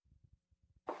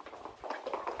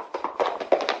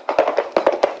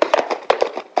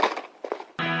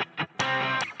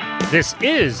This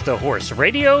is the Horse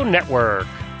Radio Network.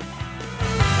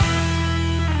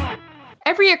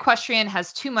 Every equestrian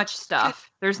has too much stuff.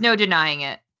 There's no denying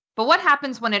it. But what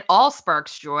happens when it all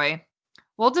sparks joy?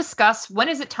 We'll discuss when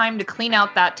is it time to clean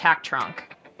out that tack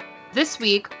trunk. This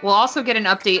week, we'll also get an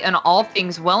update on all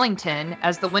things Wellington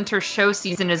as the winter show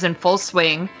season is in full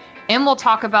swing, and we'll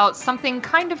talk about something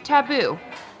kind of taboo,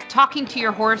 talking to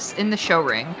your horse in the show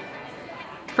ring.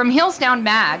 From Heels Down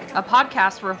Mag, a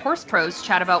podcast where horse pros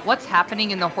chat about what's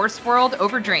happening in the horse world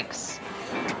over drinks.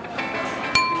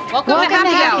 Welcome to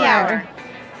Happy Hour.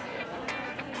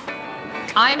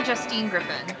 I'm Justine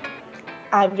Griffin.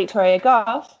 I'm Victoria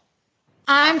Goff.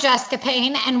 I'm Jessica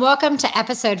Payne, and welcome to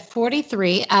episode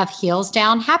 43 of Heels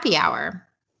Down Happy Hour.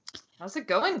 How's it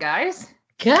going, guys?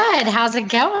 Good. How's it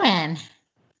going?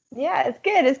 Yeah, it's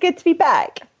good. It's good to be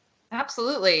back.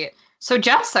 Absolutely. So,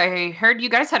 Jess, I heard you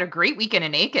guys had a great weekend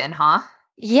in Aiken, huh?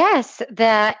 Yes,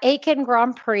 the Aiken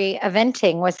Grand Prix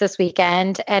eventing was this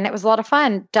weekend, and it was a lot of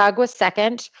fun. Doug was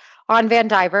second on Van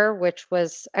Diver, which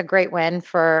was a great win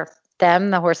for them.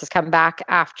 The horses come back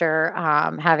after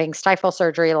having stifle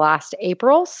surgery last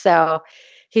April, so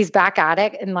he's back at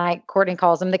it, and like Courtney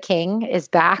calls him, the king is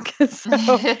back.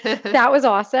 So that was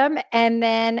awesome. And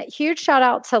then huge shout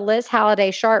out to Liz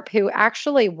Halliday Sharp, who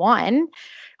actually won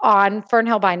on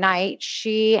Fernhill by Night.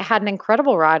 She had an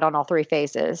incredible ride on all three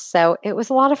phases. So it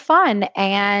was a lot of fun.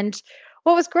 And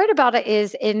what was great about it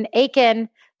is in Aiken,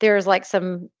 there's like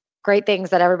some great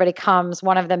things that everybody comes,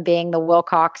 one of them being the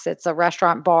Wilcox. It's a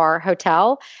restaurant, bar,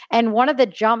 hotel. And one of the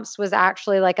jumps was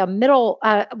actually like a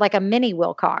mini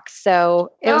Wilcox.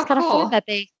 So it was kind of fun that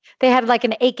they had like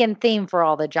an Aiken theme for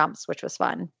all the jumps, which was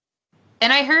fun.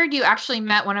 And I heard you actually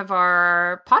met one of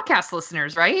our podcast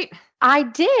listeners, right? I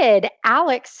did.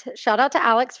 Alex, shout out to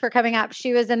Alex for coming up.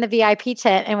 She was in the VIP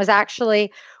tent and was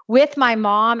actually with my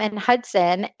mom and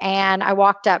Hudson. And I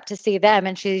walked up to see them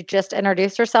and she just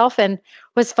introduced herself and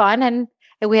was fun. And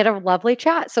we had a lovely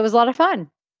chat. So it was a lot of fun.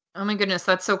 Oh my goodness,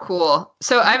 that's so cool.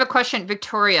 So I have a question,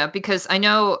 Victoria, because I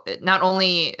know not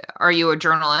only are you a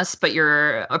journalist, but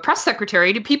you're a press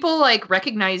secretary. Do people like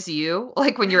recognize you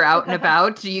like when you're out and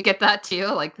about? Do you get that too?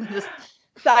 Like this?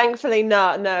 Thankfully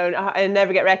not. No, I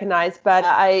never get recognized. But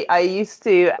I used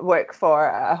to work for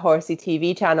a horsey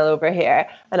TV channel over here,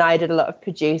 and I did a lot of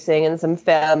producing and some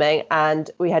filming.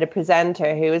 And we had a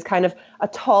presenter who was kind of a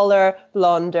taller,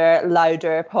 blonder,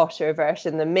 louder, posher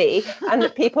version than me.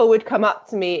 And people would come up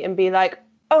to me and be like,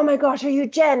 "Oh my gosh, are you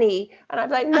Jenny?" And I'd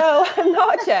be like, "No, I'm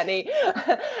not Jenny."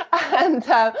 And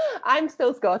I'm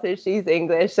still Scottish, she's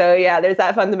English. So yeah, there's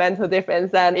that fundamental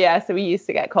difference. And yeah, so we used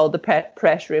to get called the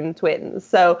press room twins.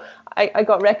 So I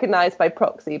got recognized by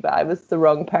proxy, but I was the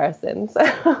wrong person. So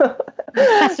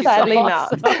sadly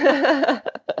awesome. Not.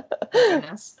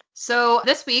 So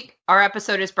this week, our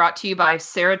episode is brought to you by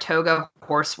Saratoga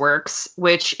Horseworks,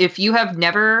 which if you have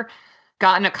never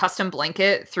gotten a custom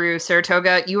blanket through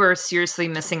Saratoga, you are seriously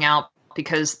missing out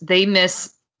because they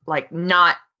miss like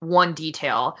not one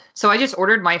detail. So I just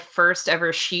ordered my first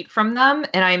ever sheet from them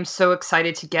and I'm so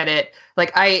excited to get it.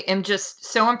 Like I am just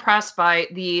so impressed by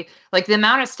the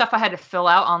amount of stuff I had to fill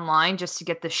out online just to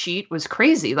get the sheet was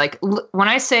crazy. Like when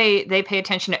I say they pay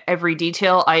attention to every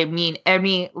detail, I mean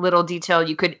any little detail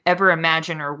you could ever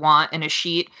imagine or want in a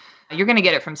sheet. You're going to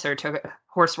get it from Saratoga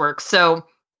Horseworks. So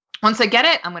once I get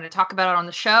it, I'm going to talk about it on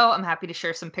the show. I'm happy to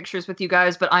share some pictures with you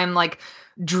guys, but I'm like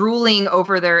drooling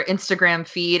over their Instagram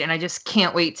feed and I just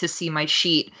can't wait to see my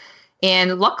sheet.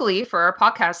 And luckily for our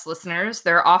podcast listeners,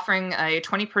 they're offering a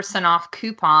 20% off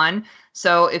coupon.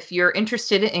 So if you're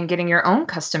interested in getting your own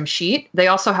custom sheet, they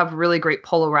also have really great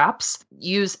polo wraps.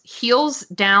 Use Heels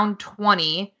Down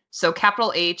 20. So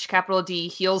capital H, capital D,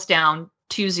 Heels Down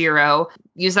 20.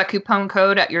 Use that coupon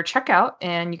code at your checkout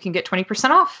and you can get 20%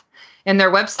 off. And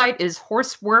their website is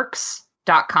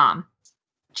horseworks.com.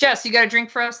 Jess, you got a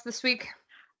drink for us this week?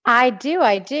 I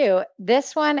do.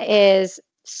 This one is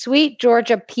Sweet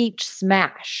Georgia Peach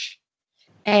Smash.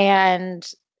 And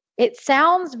it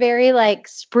sounds very like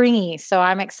springy, so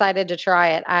I'm excited to try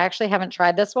it. I actually haven't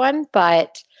tried this one,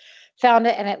 but found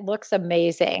it and it looks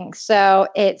amazing. So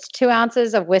it's 2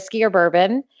 ounces of whiskey or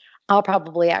bourbon. I'll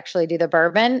probably actually do the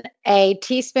bourbon, a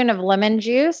teaspoon of lemon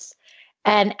juice,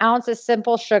 an ounce of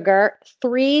simple sugar,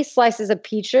 3 slices of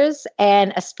peaches,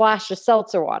 and a splash of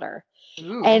seltzer water.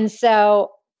 Ooh. And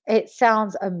so it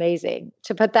sounds amazing.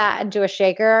 To put that into a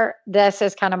shaker, this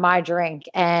is kind of my drink.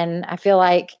 And I feel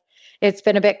like it's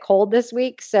been a bit cold this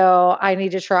week, so I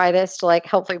need to try this to like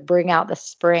hopefully bring out the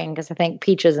spring because I think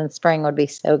peaches in spring would be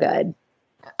so good.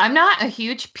 I'm not a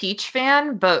huge peach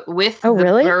fan, but with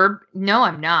really? no,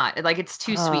 I'm not. Like, it's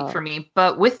too sweet for me.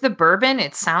 But with the bourbon,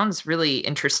 it sounds really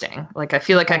interesting. Like, I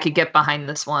feel like I could get behind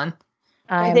this one.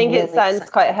 I think it sounds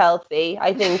quite healthy.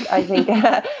 I think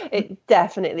it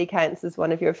definitely counts as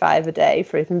one of your 5 a day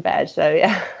fruit and veg. So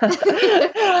yeah,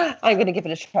 I'm going to give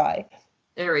it a try.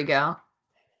 There we go.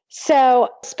 So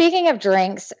speaking of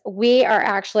drinks, we are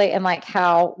actually in like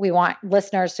how we want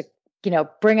listeners to,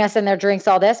 bring us in their drinks,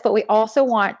 all this, but we also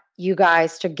want you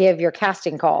guys to give your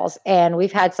casting calls. And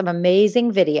we've had some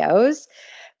amazing videos,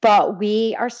 but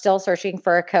we are still searching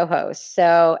for a co-host.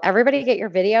 So everybody get your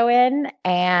video in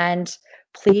and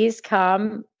please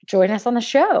come join us on the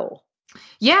show.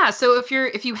 Yeah, so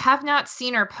if you have not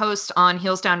seen our post on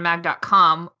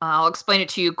heelsdownmag.com, I'll explain it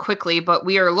to you quickly, but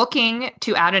we are looking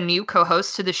to add a new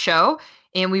co-host to the show,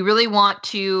 and we really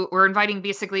we're inviting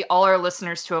basically all our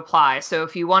listeners to apply. So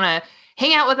if you want to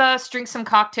hang out with us, drink some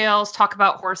cocktails, talk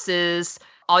about horses,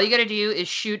 all you got to do is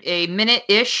shoot a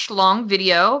minute-ish long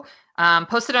video,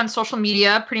 post it on social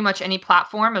media, pretty much any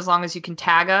platform, as long as you can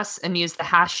tag us and use the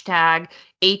hashtag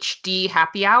HD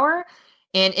Happy Hour.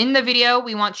 And in the video,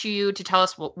 we want you to tell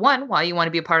us, well, 1, why you want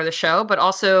to be a part of the show, but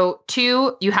also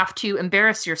 2, you have to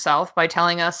embarrass yourself by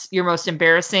telling us your most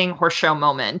embarrassing horse show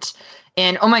moment.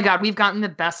 And oh my God, we've gotten the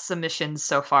best submissions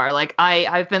so far. Like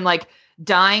I've been like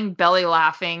dying belly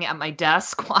laughing at my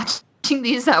desk watching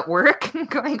these at work,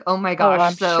 going, oh my gosh.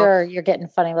 I'm sure you're getting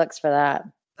funny looks for that.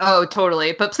 Oh,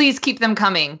 totally. But please keep them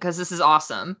coming because this is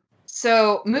awesome.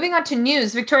 So moving on to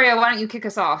news, Victoria, why don't you kick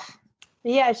us off?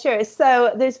 Yeah, sure.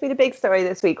 So there's been a big story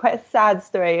this week, quite a sad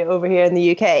story over here in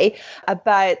the UK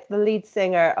about the lead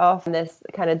singer of this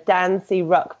kind of dancey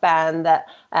rock band that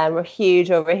were huge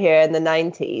over here in the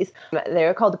 90s. They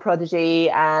were called The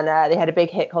Prodigy, and they had a big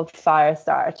hit called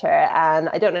Firestarter. And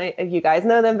I don't know if you guys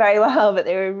know them very well, but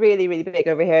they were really, really big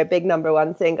over here, a big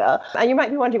 's single. And you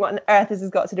might be wondering what on earth this has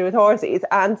got to do with horses.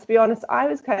 And to be honest, I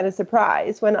was kind of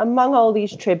surprised when among all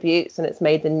these tributes, and it's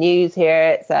made the news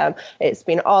here, it's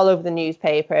been all over the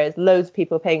newspapers, loads of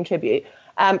people paying tribute.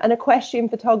 And a equestrian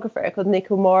photographer called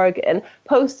Nico Morgan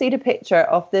posted a picture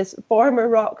of this former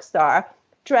rock star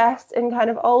dressed in kind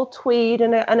of all tweed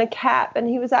and a cap, and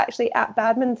he was actually at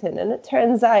badminton. And it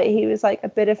turns out he was like a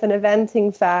bit of an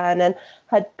eventing fan and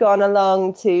had gone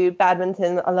along to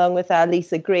badminton along with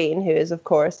Lisa Green, who is of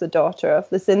course the daughter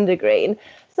of Lucinda Green.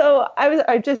 So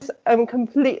I'm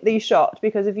completely shocked,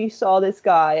 because if you saw this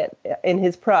guy in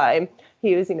his prime,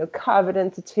 he was, covered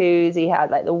in tattoos. He had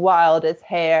like the wildest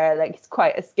hair, like he's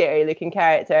quite a scary looking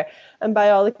character. And by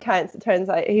all accounts, it turns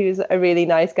out he was a really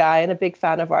nice guy and a big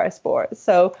fan of our sport.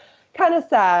 So kind of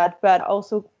sad, but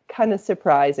also kind of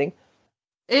surprising.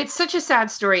 It's such a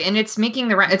sad story, and it's making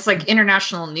it's like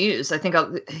international news. I think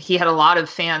he had a lot of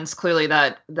fans, clearly,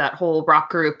 that whole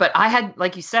rock group. But I had,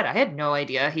 like you said, I had no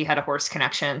idea he had a horse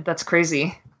connection. That's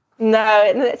crazy. No,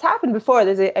 and it's happened before.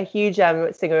 There's a huge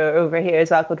singer over here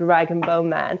as well called Rag and Bone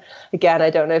Man. Again,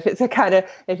 I don't know if it's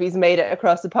if he's made it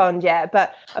across the pond yet,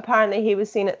 but apparently he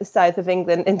was seen at the South of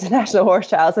England International Horse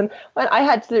Trials. And when I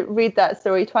had to read that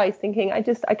story twice, thinking, I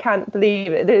can't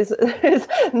believe it. There's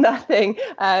nothing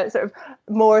sort of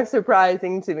more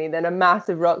surprising to me than a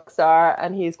massive rock star,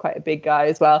 and he's quite a big guy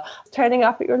as well, turning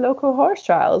up at your local horse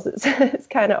trials. It's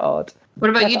kind of odd. What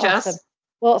about you, Jess? Awesome.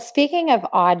 Well, speaking of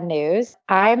odd news,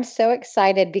 I'm so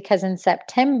excited because in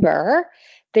September,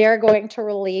 they're going to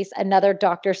release another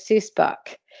Dr. Seuss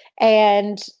book.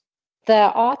 And the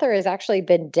author has actually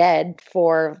been dead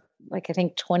for, I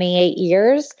think 28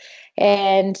 years.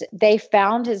 And they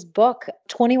found his book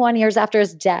 21 years after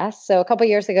his death. So a couple of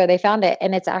years ago, they found it.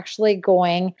 And it's actually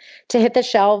going to hit the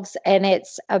shelves. And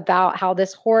it's about how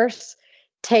this horse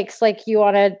takes you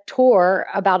on a tour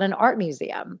about an art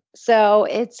museum. So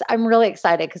I'm really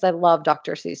excited because I love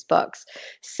Dr. Seuss books.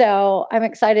 So I'm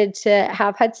excited to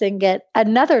have Hudson get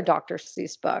another Dr.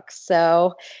 Seuss book.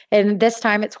 So, and this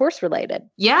time it's horse related.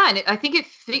 Yeah. And I think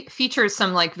it features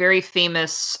some very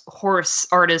famous horse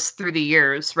artists through the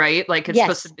years, right? Like it's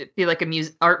supposed to be like a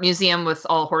art museum with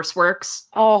all horse works.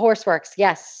 All horse works.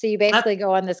 Yes. So you basically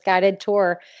go on this guided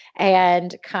tour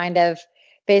and kind of,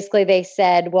 basically, they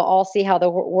said, we'll all see how the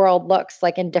world looks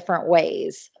in different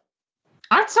ways.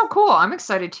 That's so cool. I'm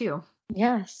excited too.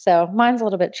 Yeah. So mine's a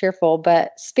little bit cheerful.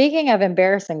 But speaking of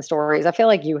embarrassing stories, I feel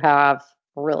like you have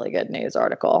a really good news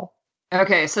article.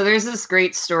 Okay. So there's this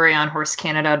great story on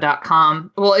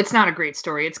horsecanada.com. Well, it's not a great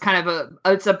story. It's kind of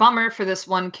it's a bummer for this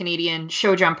one Canadian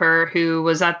show jumper who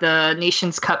was at the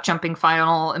Nations Cup jumping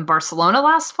final in Barcelona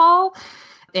last fall.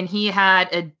 And he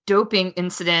had a doping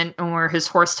incident where his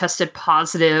horse tested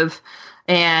positive.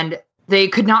 And they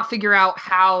could not figure out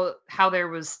how there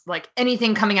was like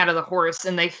anything coming out of the horse,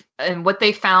 and what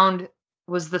they found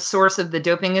was the source of the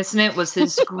doping incident was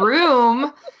his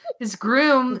groom. His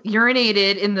groom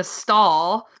urinated in the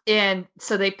stall, and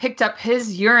so they picked up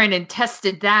his urine and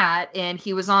tested that, and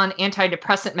he was on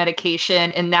antidepressant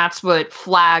medication, and that's what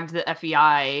flagged the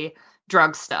FEI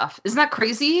drug stuff. Isn't that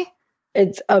crazy?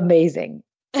 It's amazing.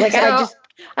 Like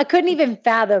I couldn't even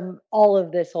fathom all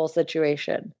of this whole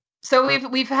situation. So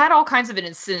we've had all kinds of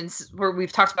incidents where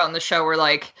we've talked about in the show where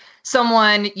like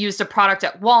someone used a product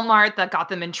at Walmart that got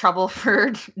them in trouble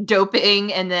for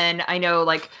doping. And then I know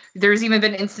like there's even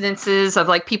been incidences of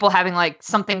like people having like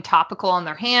something topical on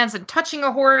their hands and touching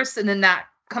a horse, and then that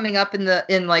coming up in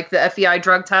like the FEI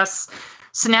drug tests.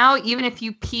 So now even if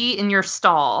you pee in your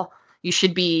stall, you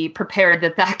should be prepared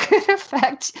that could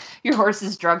affect your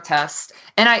horse's drug test.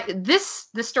 And this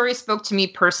story spoke to me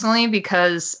personally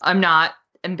because I'm not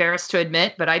embarrassed to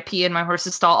admit, but I pee in my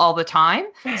horse's stall all the time,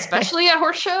 especially at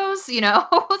horse shows,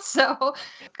 So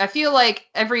I feel like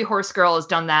every horse girl has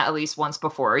done that at least once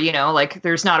before, like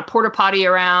there's not a porta potty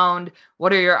around.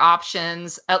 What are your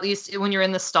options? At least when you're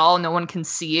in the stall, no one can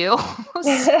see you.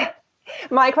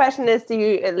 My question is, do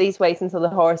you at least wait until the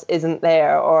horse isn't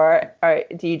there, or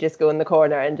do you just go in the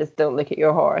corner and just don't look at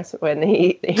your horse when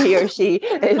he or she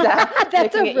is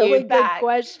That's a really good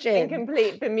question. In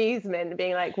complete bemusement,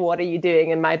 being like, what are you doing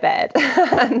in my bed?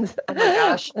 Oh my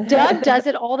gosh. Doug does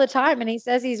it all the time, and he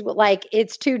says he's like,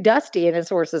 it's too dusty in his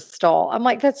horse's stall. I'm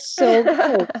like, that's so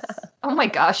gross. Oh my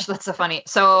gosh, that's so funny.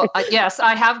 So yes,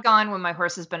 I have gone when my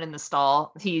horse has been in the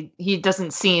stall. He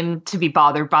doesn't seem to be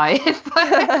bothered by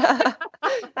it.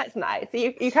 That's nice.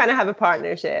 You kind of have a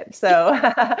partnership. So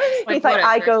he's like,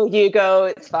 I go, you go,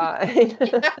 it's fine.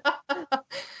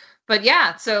 But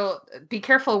yeah, so be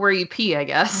careful where you pee, I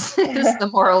guess, is the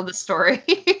moral of the story.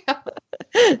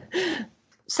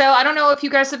 So I don't know if you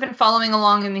guys have been following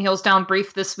along in the Heels Down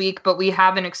Brief this week, but we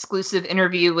have an exclusive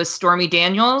interview with Stormy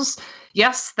Daniels.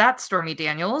 Yes, that's Stormy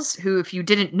Daniels, who, if you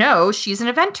didn't know, she's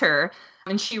an eventer.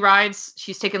 And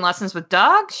she's taken lessons with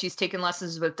Doug. She's taken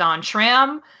lessons with Don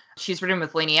Schramm. She's ridden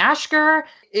with Lainey Ashker.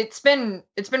 It's been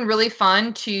really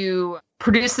fun to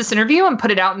produce this interview and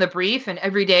put it out in the brief. And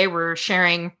every day we're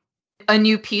sharing a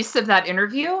new piece of that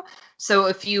interview. So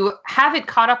if you haven't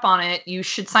caught up on it, you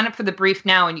should sign up for the brief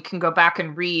now, and you can go back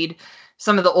and read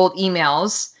some of the old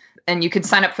emails. And you can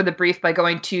sign up for the brief by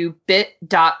going to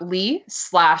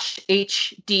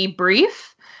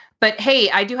bit.ly/HDbrief. But hey,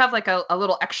 I do have like a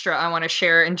little extra I want to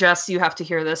share. And Jess, you have to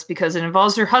hear this because it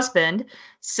involves your husband.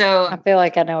 So I feel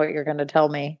like I know what you're going to tell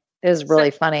me. It was really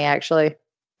funny, actually.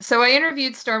 So I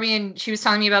interviewed Stormy, and she was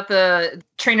telling me about the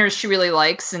trainers she really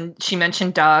likes. And she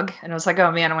mentioned Doug. And I was like,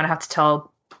 oh man, I'm going to have to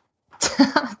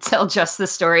tell Jess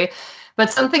this story.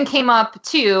 But something came up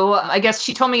too. I guess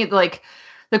she told me like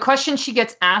the question she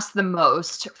gets asked the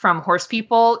most from horse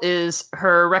people is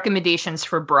her recommendations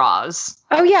for bras.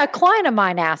 Oh yeah, a client of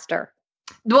mine asked her.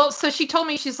 Well, so she told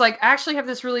me, she's like, I actually have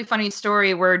this really funny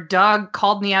story where Doug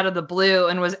called me out of the blue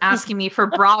and was asking me for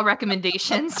bra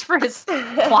recommendations for his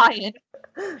client.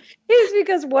 It's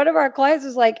because one of our clients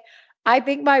was like, I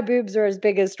think my boobs are as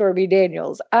big as Stormy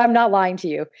Daniels. I'm not lying to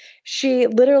you. She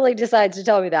literally decides to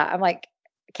tell me that. I'm like,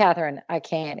 Catherine, I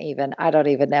don't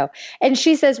even know. And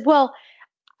she says, well,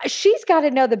 she's got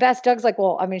to know the best. Doug's like,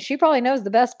 well, I mean, she probably knows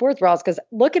the best sports bras because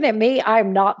looking at me,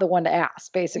 I'm not the one to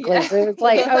ask, basically. Yeah. So it's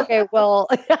like, okay, well,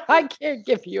 I can't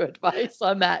give you advice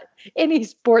on that. Any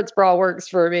sports bra works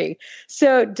for me.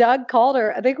 So Doug called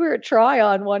her. I think we were at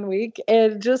Try-On one week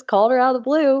and just called her out of the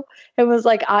blue and was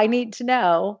like, I need to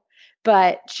know.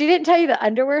 But she didn't tell you the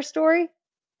underwear story?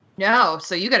 No.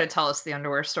 So you got to tell us the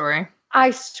underwear story.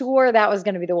 I swore that was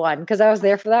going to be the one because I was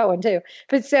there for that one too.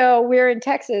 But so we were in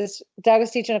Texas. Doug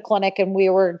was teaching a clinic and we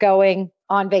were going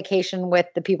on vacation with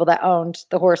the people that owned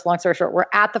the horse. Long story short, we're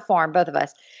at the farm, both of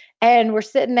us. And we're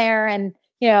sitting there and,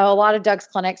 a lot of Doug's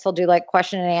clinics, he'll do like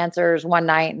question and answers one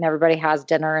night and everybody has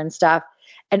dinner and stuff.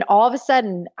 And all of a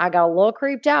sudden, I got a little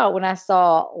creeped out when I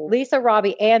saw Lisa,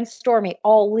 Robbie, and Stormy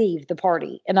all leave the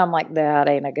party. And I'm like, that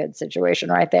ain't a good situation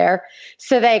right there.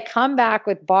 So they come back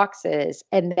with boxes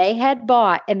and they had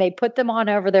bought, and they put them on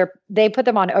over their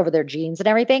jeans and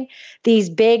everything, these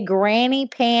big granny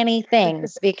panty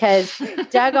things, because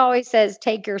Doug always says,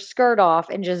 take your skirt off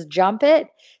and just jump it.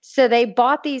 So they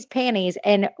bought these panties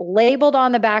and labeled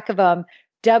on the back of them,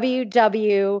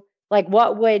 WW, like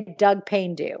what would Doug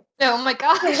Payne do? Oh my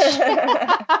gosh.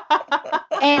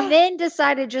 and then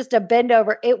decided just to bend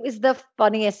over. It was the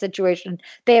funniest situation.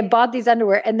 They had bought these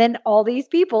underwear, and then all these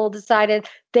people decided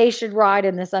they should ride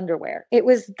in this underwear. It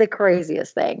was the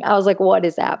craziest thing. I was like, what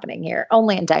is happening here?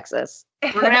 Only in Texas.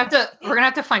 We're gonna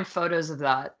have to find photos of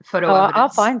that. I'll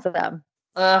find them.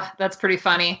 That's pretty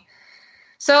funny.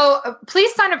 So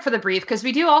please sign up for the brief, because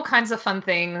we do all kinds of fun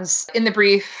things in the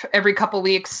brief every couple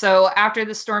weeks. So after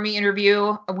the Stormy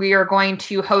interview, we are going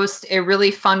to host a really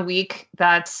fun week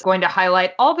that's going to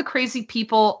highlight all the crazy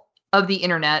people of the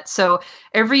internet. So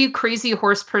every crazy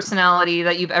horse personality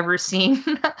that you've ever seen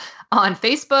on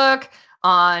Facebook,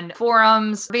 on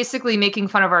forums, basically making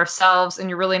fun of ourselves.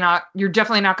 And you're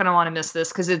definitely not going to want to miss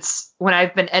this, because when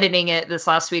I've been editing it this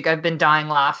last week, I've been dying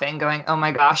laughing, going, oh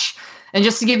my gosh. And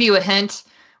just to give you a hint,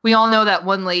 we all know that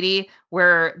one lady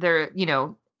where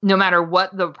no matter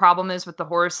what the problem is with the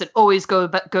horse, it always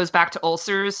goes back to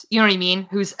ulcers. You know what I mean?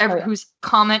 Whose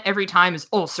comment every time is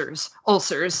ulcers.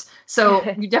 So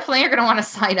you definitely are going to want to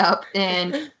sign up.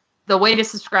 And the way to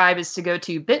subscribe is to go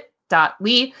to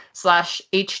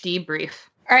bit.ly/hdbrief.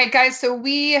 All right, guys. So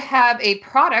we have a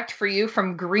product for you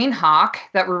from Greenhawk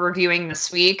that we're reviewing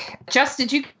this week. Jess,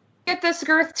 did you get this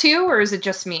girth too, or is it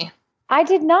just me? I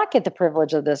did not get the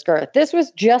privilege of this girth. This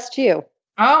was just you.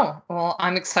 Oh, well,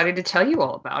 I'm excited to tell you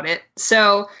all about it.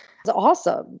 So it's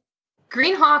awesome.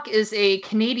 Greenhawk is a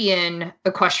Canadian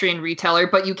equestrian retailer,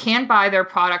 but you can buy their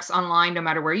products online no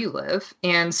matter where you live.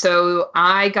 And so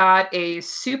I got a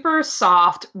super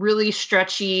soft, really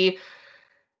stretchy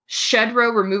shed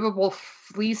row removable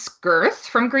fleece girth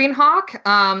from Greenhawk.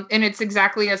 And it's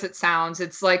exactly as it sounds.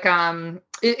 It's like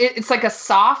it's like a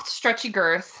soft, stretchy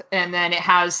girth, and then it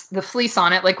has the fleece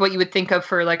on it, like what you would think of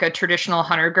for like a traditional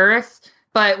hunter girth.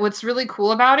 But what's really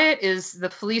cool about it is the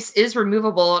fleece is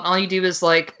removable, and all you do is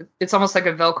it's almost like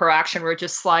a Velcro action where it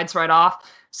just slides right off.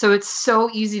 So it's so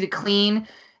easy to clean.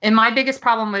 And my biggest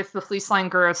problem with the fleece line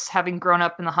girths, having grown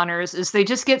up in the hunters, is they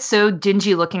just get so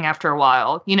dingy looking after a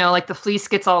while. Like the fleece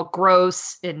gets all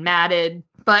gross and matted.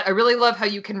 But I really love how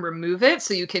you can remove it,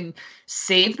 so you can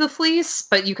save the fleece,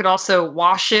 but you could also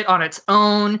wash it on its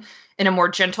own in a more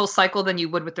gentle cycle than you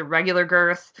would with the regular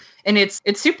girth. And it's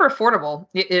super affordable.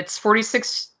 It's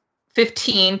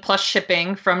 $46.15 plus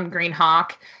shipping from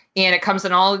Greenhawk, and it comes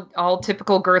in all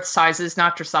typical girth sizes,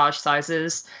 not dressage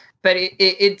sizes. But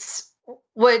it's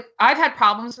what I've had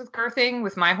problems with girthing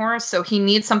with my horse, so he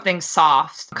needs something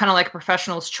soft, kind of like a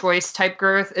professional's choice type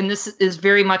girth. And this is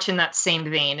very much in that same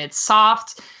vein. It's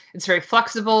soft, it's very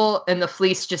flexible, and the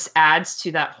fleece just adds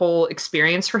to that whole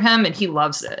experience for him, and he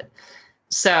loves it.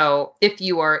 So if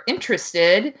you are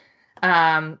interested,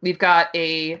 we've got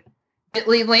a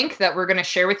Bitly link that we're going to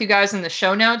share with you guys in the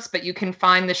show notes, but you can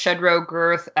find the shed row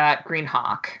girth at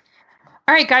Greenhawk.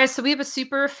 All right, guys, so we have a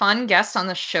super fun guest on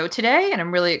the show today, and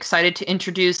I'm really excited to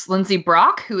introduce Lindsay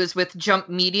Brock, who is with Jump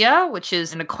Media, which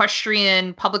is an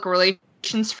equestrian public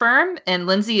relations firm. And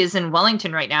Lindsay is in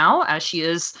Wellington right now, as she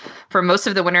is for most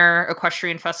of the Winter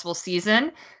Equestrian Festival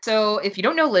season. So if you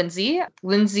don't know Lindsay,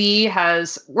 Lindsay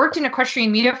has worked in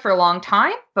equestrian media for a long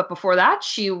time, but before that,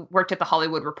 she worked at The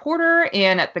Hollywood Reporter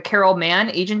and at the Carol Mann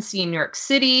Agency in New York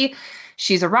City.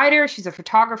 She's a writer, she's a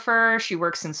photographer, she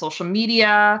works in social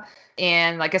media.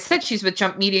 And like I said, she's with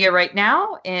Jump Media right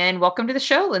now. And welcome to the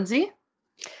show, Lindsay.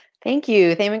 Thank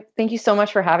you. Thank you so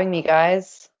much for having me,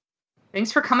 guys.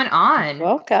 Thanks for coming on.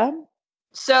 Welcome.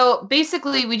 So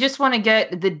basically, we just want to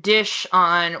get the dish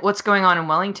on what's going on in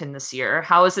Wellington this year.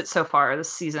 How is it so far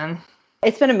this season?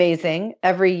 It's been amazing.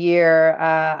 Every year,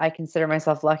 I consider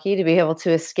myself lucky to be able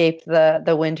to escape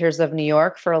the winters of New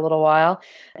York for a little while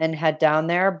and head down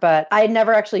there. But I had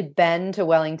never actually been to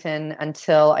Wellington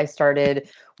until I started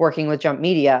working with Jump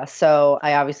Media. So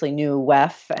I obviously knew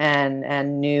WEF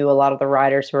and knew a lot of the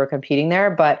riders who were competing there.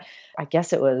 But I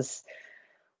guess it was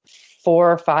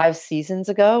 4 or 5 seasons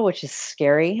ago, which is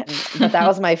scary. But that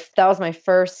was my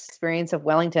first experience of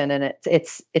Wellington, and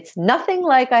it's nothing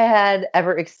like I had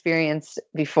ever experienced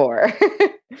before.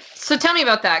 So tell me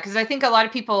about that, because I think a lot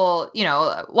of people,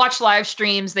 watch live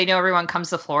streams. They know everyone comes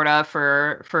to Florida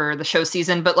for the show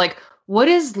season, but what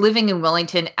is living in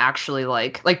Wellington actually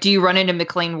like? Do you run into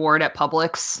McLean Ward at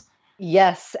Publix?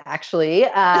 Yes, actually.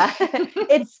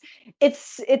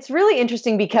 It's really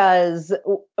interesting because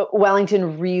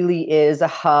Wellington really is a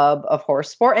hub of horse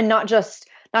sport, and not just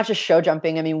show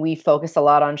jumping. I mean, we focus a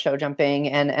lot on show jumping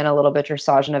and a little bit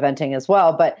dressage and eventing as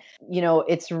well. But,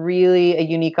 it's really a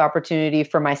unique opportunity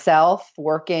for myself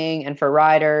working, and for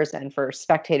riders and for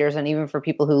spectators, and even for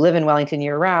people who live in Wellington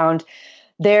year round.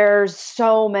 There's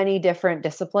so many different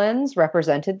disciplines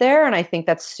represented there. And I think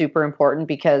that's super important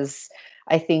because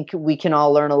I think we can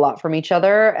all learn a lot from each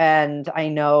other. And I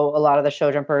know a lot of the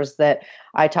show jumpers that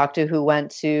I talked to who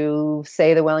went to,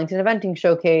 say, the Wellington Eventing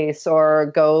Showcase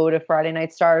or go to Friday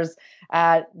Night Stars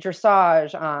at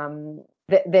Dressage.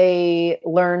 They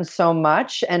learn so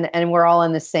much, and we're all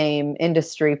in the same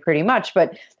industry pretty much,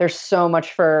 but there's so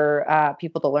much for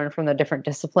people to learn from the different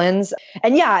disciplines.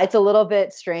 And yeah, it's a little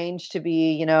bit strange to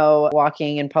be,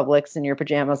 walking in Publix in your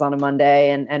pajamas on a Monday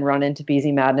and run into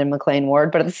Beezy Madden and McLean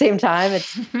Ward. But at the same time,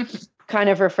 it's kind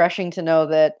of refreshing to know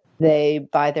that they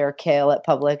buy their kale at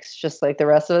Publix just like the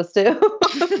rest of us do.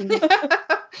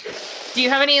 Do you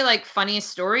have any like funny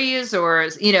stories or,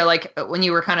 like when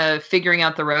you were kind of figuring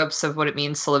out the ropes of what it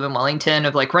means to live in Wellington,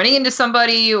 of like running into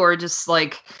somebody or just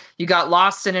like you got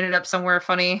lost and ended up somewhere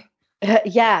funny?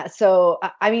 Yeah. So,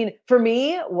 I mean, for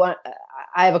me,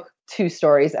 I have two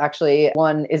stories, actually.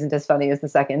 One isn't as funny as the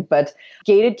second, but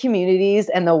gated communities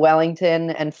and the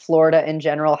Wellington and Florida in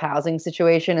general housing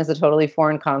situation is a totally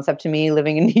foreign concept to me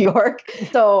living in New York.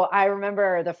 So I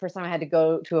remember the first time I had to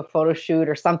go to a photo shoot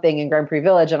or something in Grand Prix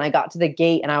Village, and I got to the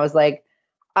gate and I was like,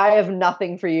 I have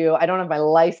nothing for you. I don't have my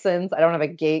license. I don't have a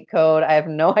gate code. I have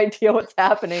no idea what's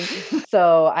happening.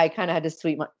 So I kind of had to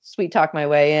sweet talk my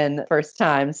way in first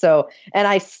time. So, and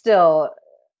I still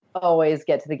always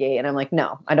get to the gate and I'm like,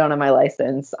 no, I don't have my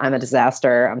license. I'm a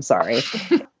disaster. I'm sorry.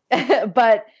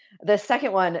 But the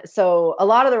second one, so a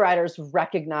lot of the riders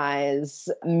recognize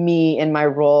me in my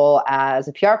role as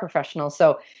a PR professional.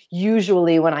 So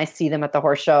usually when I see them at the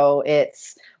horse show,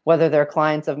 it's whether they're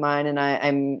clients of mine and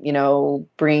I'm,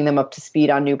 bringing them up to speed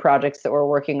on new projects that we're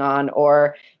working on,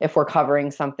 or if we're covering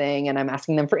something and I'm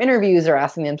asking them for interviews or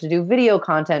asking them to do video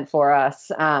content for us,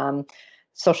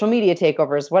 social media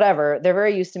takeovers, whatever. They're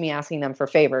very used to me asking them for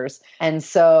favors. And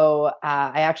so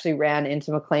I actually ran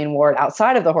into McLean Ward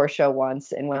outside of the horse show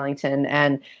once in Wellington.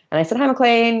 And I said, hi,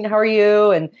 McLean, how are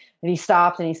you? And he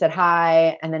stopped and he said,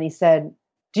 hi. And then he said,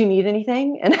 do you need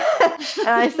anything? And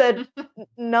I said,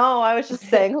 no, I was just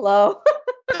saying hello.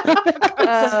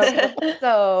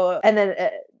 And then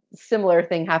a similar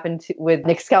thing happened with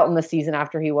Nick Skelton the season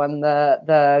after he won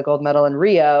the gold medal in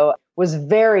Rio. Was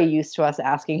very used to us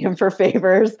asking him for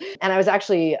favors. And I was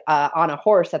actually on a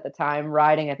horse at the time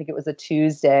riding, I think it was a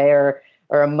Tuesday or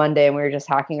a Monday, and we were just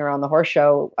hacking around the horse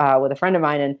show with a friend of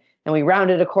mine. And we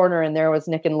rounded a corner and there was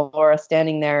Nick and Laura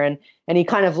standing there. And he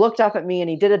kind of looked up at me and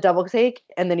he did a double take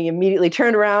and then he immediately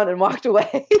turned around and walked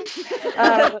away.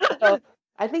 So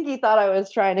I think he thought I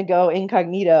was trying to go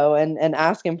incognito and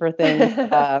ask him for things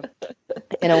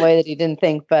in a way that he didn't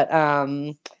think. But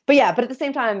at the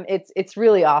same time, it's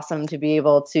really awesome to be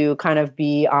able to kind of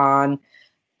be on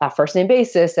a first name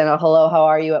basis and a hello, how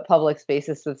are you at Publix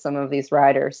basis with some of these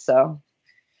riders. So.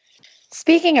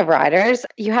 Speaking of riders,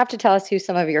 you have to tell us who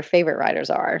some of your favorite riders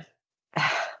are.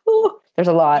 Ooh, there's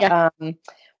a lot. Yeah.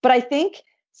 But I think,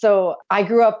 so I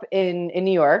grew up in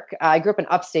New York. I grew up in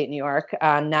upstate New York.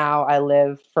 Now I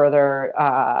live further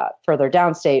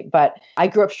downstate, but I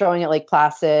grew up showing at Lake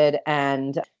Placid.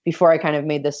 And before I kind of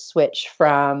made the switch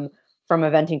from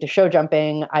eventing to show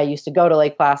jumping, I used to go to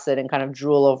Lake Placid and kind of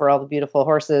drool over all the beautiful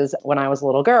horses when I was a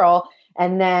little girl.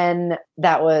 And then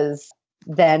that was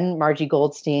Margie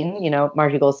Goldstein,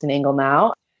 Margie Goldstein Engel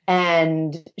now.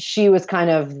 And she was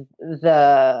kind of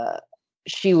the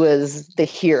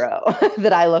hero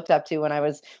that I looked up to when I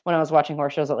was watching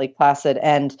horse shows at Lake Placid.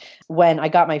 And when I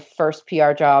got my first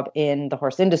PR job in the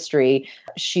horse industry,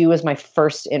 she was my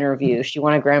first interview. She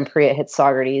won a Grand Prix at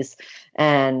Hit-Saugerties.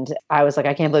 And I was like,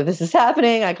 I can't believe this is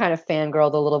happening. I kind of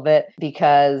fangirled a little bit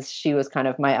because she was kind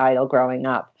of my idol growing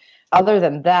up. Other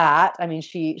than that, I mean,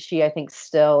 she I think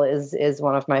still is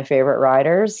one of my favorite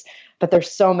riders. But there's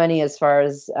so many as far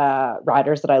as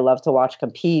riders that I love to watch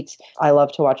compete. I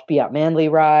love to watch Beat Manley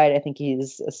ride. I think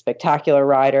he's a spectacular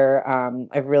rider.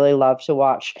 I've really loved to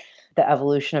watch the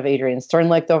evolution of Adrian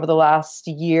Sternlicht over the last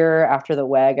year after the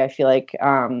WEG. I feel like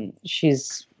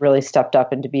she's really stepped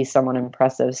up and to be someone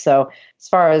impressive. So as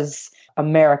far as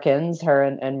Americans, her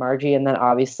and Margie, and then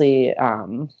obviously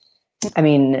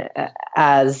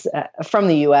as from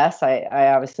the U.S., I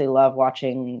obviously love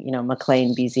watching,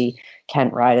 McLean, Beezy,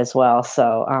 Kent ride as well.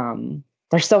 So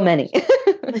there's so many.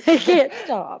 I can't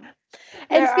stop.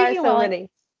 And there are so many.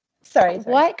 Sorry.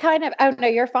 What kind of, oh no,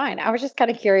 you're fine. I was just kind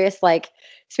of curious, like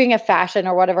speaking of fashion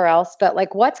or whatever else, but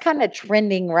like what's kind of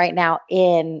trending right now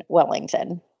in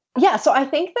Wellington? Yeah. So I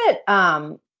think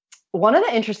that one of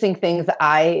the interesting things that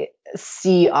I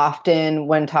see often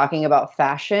when talking about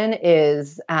fashion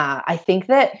is I think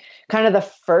that kind of the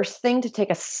first thing to take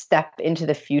a step into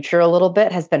the future a little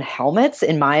bit has been helmets,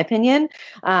 in my opinion.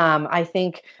 I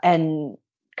think, and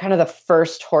kind of the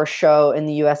first horse show in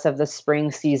the U.S. of the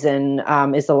spring season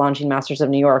is the Longines Masters of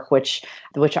New York, which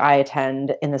I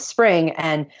attend in the spring.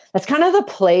 And that's kind of the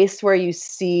place where you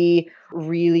see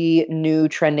really new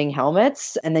trending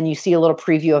helmets. And then you see a little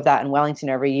preview of that in Wellington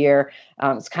every year.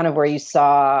 It's kind of where you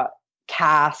saw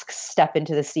Casks step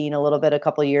into the scene a little bit a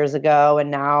couple of years ago,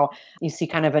 and now you see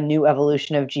kind of a new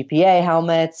evolution of GPA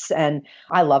helmets. And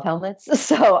I love helmets,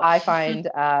 so I find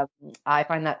that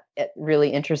really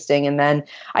interesting. And then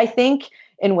I think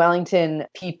in Wellington,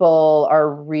 people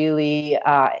are really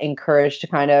encouraged to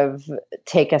kind of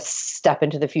take a step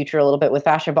into the future a little bit with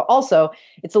fashion, but also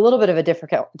it's a little bit of a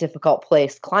difficult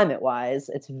place climate-wise.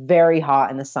 It's very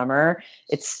hot in the summer.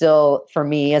 It's still, for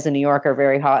me as a New Yorker,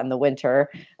 very hot in the winter.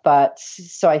 But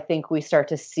so I think we start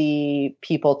to see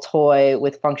people toy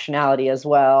with functionality as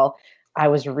well. I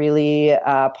was really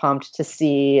pumped to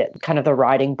see kind of the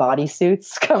riding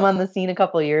bodysuits come on the scene a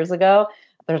couple of years ago.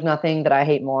 There's nothing that I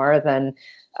hate more than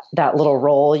that little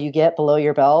roll you get below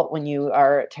your belt when you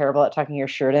are terrible at tucking your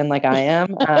shirt in, like I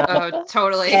am. Oh,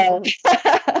 totally.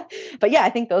 But yeah, I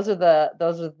think those are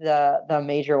the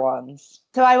major ones.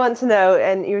 So I want to know,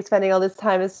 and you're spending all this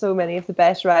time with so many of the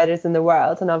best riders in the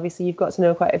world, and obviously you've got to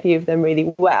know quite a few of them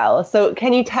really well. So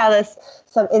can you tell us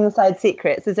some inside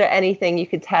secrets? Is there anything you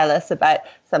could tell us about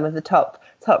some of the top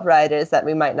riders that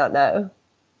we might not know?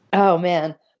 Oh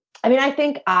man. I mean, I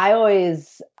think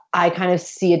I kind of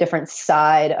see a different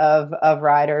side of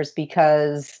riders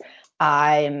because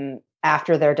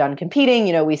after they're done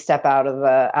competing, we step out of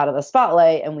the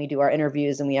spotlight and we do our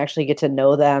interviews and we actually get to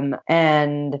know them.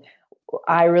 And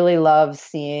I really love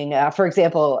seeing, for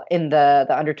example, in the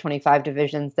under 25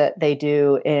 divisions that they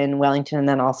do in Wellington and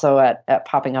then also at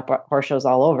popping up horse shows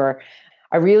all over.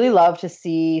 I really love to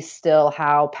see still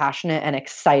how passionate and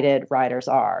excited riders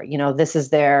are. This is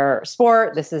their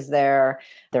sport. This is their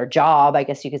job, I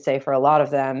guess you could say, for a lot of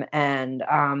them. And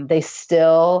they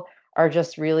still are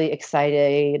just really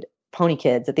excited pony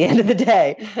kids at the end of the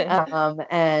day.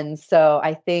 And so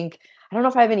I don't know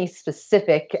if I have any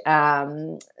specific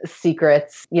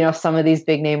secrets. Some of these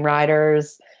big name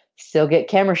riders still get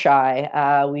camera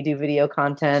shy. We do video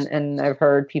content, and I've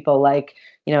heard people like,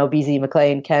 BZ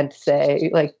McLean Kent say,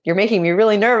 like, you're making me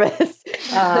really nervous.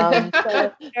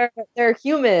 So they're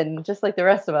human, just like the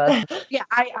rest of us. Yeah,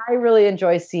 I really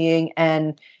enjoy seeing,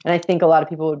 and I think a lot of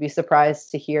people would be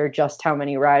surprised to hear just how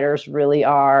many riders really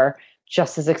are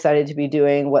just as excited to be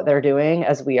doing what they're doing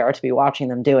as we are to be watching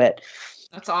them do it.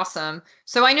 That's awesome.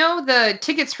 So I know the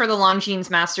tickets for the Longines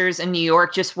Masters in New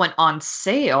York just went on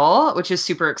sale, which is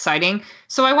super exciting.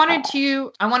 So but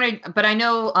I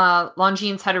know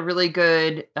Longines had a really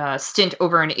good stint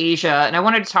over in Asia, and I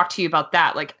wanted to talk to you about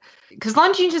that. Like, because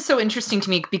Longines is so interesting to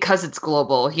me because it's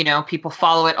global, people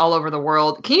follow it all over the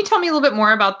world. Can you tell me a little bit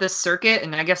more about this circuit?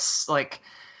 And I guess, like,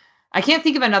 I can't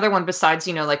think of another one besides,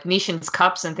 like Nations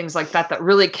Cups and things like that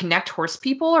really connect horse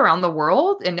people around the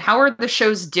world. And how are the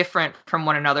shows different from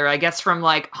one another? I guess from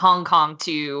like Hong Kong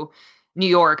to New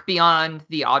York, beyond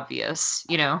the obvious,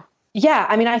 Yeah,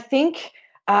 I mean, I think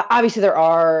obviously there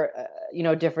are,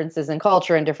 differences in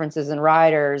culture and differences in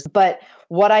riders. But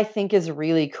what I think is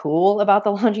really cool about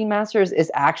the Longines Masters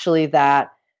is actually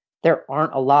that there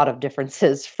aren't a lot of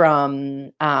differences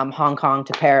from Hong Kong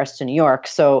to Paris to New York.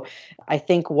 So I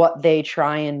think what they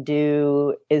try and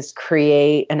do is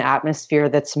create an atmosphere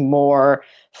that's more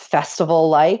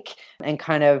festival-like and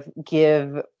kind of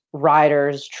give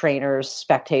riders, trainers,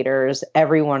 spectators,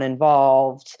 everyone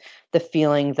involved the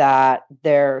feeling that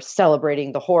they're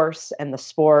celebrating the horse and the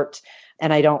sport.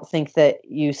 And I don't think that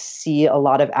you see a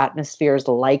lot of atmospheres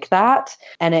like that.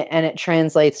 And it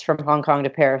translates from Hong Kong to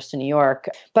Paris to New York.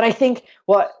 But I think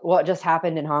what just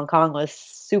happened in Hong Kong was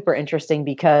super interesting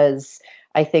because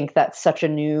I think that's such a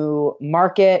new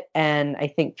market. And I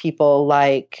think people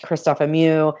like Christophe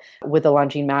Amieux with the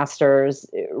Longines Masters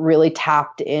really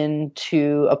tapped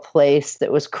into a place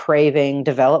that was craving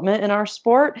development in our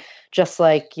sport, just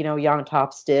like, Jan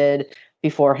Tops did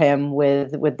before him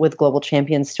with Global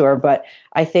Champions Tour. But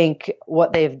I think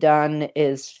what they've done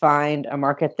is find a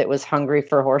market that was hungry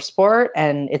for horse sport,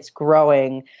 and it's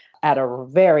growing at a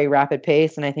very rapid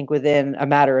pace. And I think within a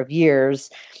matter of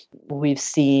years, we've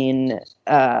seen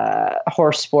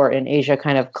horse sport in Asia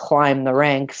kind of climb the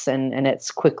ranks, and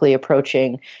it's quickly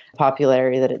approaching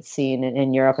popularity that it's seen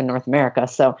in Europe and North America.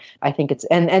 So I think it's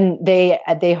and they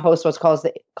host what's called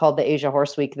the Asia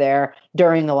Horse Week there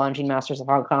during the Longines Masters of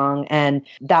Hong Kong, and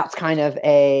that's kind of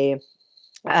a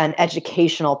an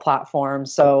educational platform.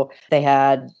 So they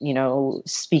had,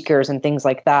 speakers and things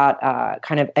like that,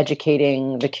 kind of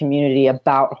educating the community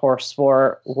about horse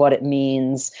sport, what it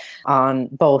means on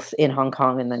both in Hong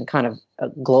Kong and then kind of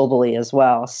globally as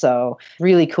well. So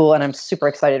really cool. And I'm super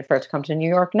excited for it to come to New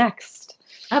York next.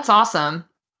 That's awesome.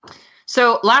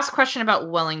 So last question about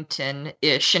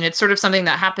Wellington-ish, and it's sort of something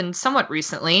that happened somewhat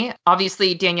recently.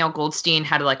 Obviously, Danielle Goldstein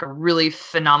had like a really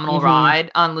phenomenal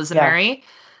ride on Liz and Mary.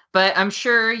 But I'm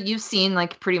sure you've seen,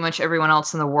 like pretty much everyone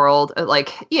else in the world,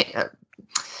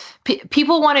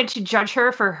 people wanted to judge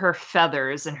her for her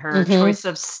feathers and her choice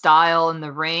of style in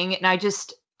the ring. And I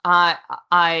just,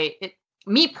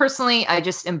 me personally, I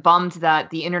just am bummed that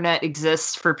the internet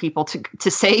exists for people to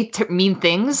say mean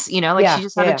things. She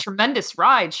just had a tremendous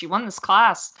ride. She won this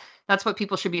class. That's what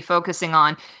people should be focusing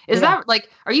on. Is that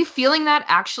are you feeling that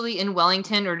actually in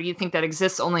Wellington, or do you think that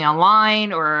exists only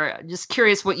online? Or just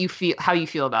curious what you feel, how you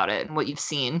feel about it and what you've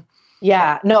seen.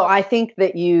 Yeah, no, I think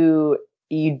that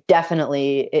it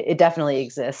definitely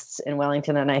exists in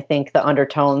Wellington. And I think the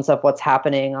undertones of what's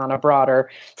happening on a broader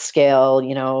scale,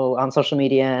 on social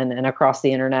media and across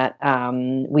the internet,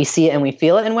 we see it and we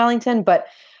feel it in Wellington. But,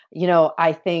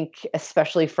 I think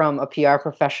especially from a PR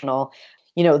professional,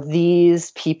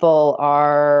 these people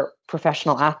are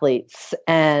professional athletes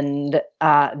and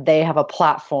they have a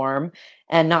platform,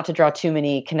 and not to draw too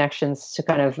many connections to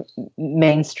kind of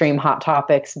mainstream hot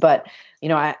topics, but,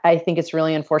 I think it's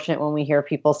really unfortunate when we hear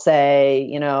people say,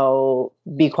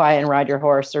 be quiet and ride your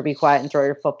horse, or be quiet and throw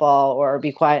your football, or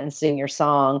be quiet and sing your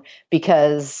song,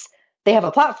 because they have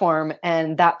a platform,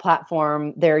 and that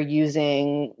platform they're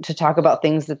using to talk about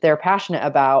things that they're passionate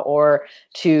about, or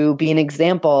to be an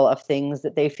example of things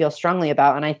that they feel strongly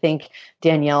about. And I think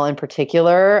Danielle in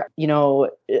particular,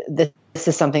 this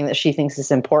is something that she thinks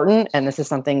is important, and this is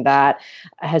something that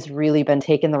has really been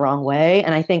taken the wrong way.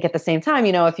 And I think at the same time,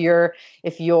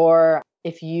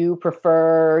 if you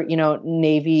prefer,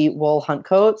 navy wool hunt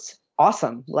coats,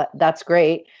 awesome. That's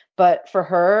great. But for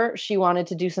her, she wanted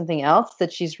to do something else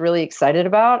that she's really excited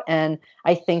about. And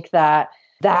I think that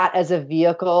as a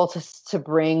vehicle to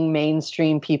bring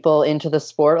mainstream people into the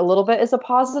sport a little bit is a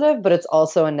positive, but it's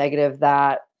also a negative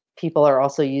that people are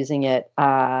also using it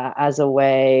as a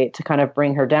way to kind of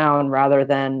bring her down, rather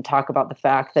than talk about the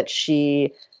fact that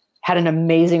she had an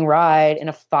amazing ride in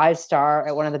a 5-star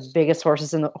at one of the biggest horse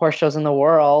shows in the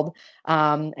world.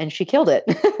 And she killed it.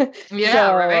 Yeah.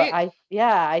 So right.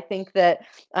 I think that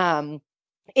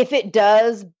if it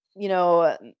does,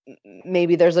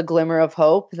 maybe there's a glimmer of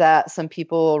hope that some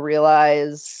people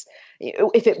realize,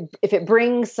 if it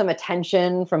brings some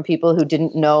attention from people who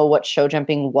didn't know what show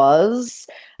jumping was,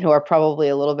 who are probably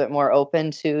a little bit more open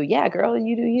to, yeah, girl,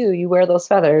 you do you wear those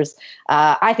feathers.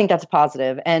 I think that's a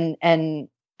positive. And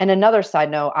another side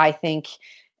note, I think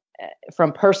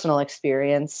from personal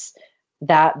experience,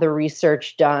 that the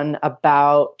research done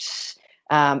about,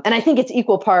 and I think it's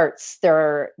equal parts,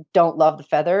 don't love the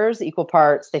feathers, equal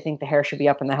parts they think the hair should be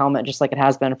up in the helmet, just like it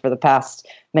has been for the past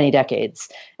many decades.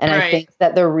 And right. I think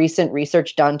that the recent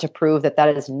research done to prove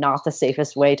that is not the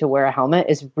safest way to wear a helmet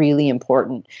is really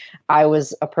important. I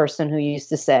was a person who used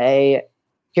to say,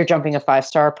 you're jumping a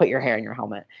 5-star, put your hair in your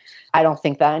helmet. I don't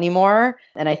think that anymore.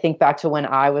 And I think back to when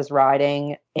I was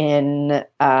riding in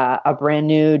a brand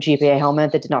new GPA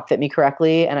helmet that did not fit me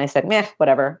correctly. And I said, meh,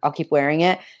 whatever, I'll keep wearing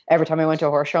it. Every time I went to a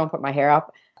horse show and put my hair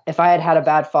up, if I had a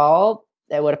bad fall,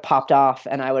 it would have popped off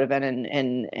and I would have been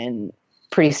in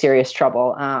pretty serious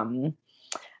trouble.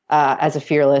 As a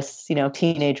fearless,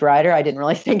 teenage rider, I didn't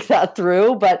really think that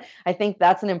through, but I think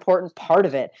that's an important part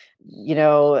of it. In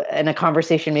a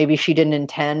conversation, maybe she didn't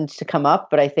intend to come up,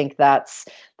 but I think that's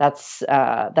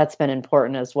been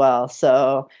important as well.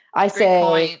 So I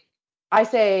say,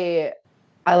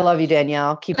 I love you,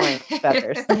 Danielle. Keep wearing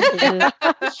feathers.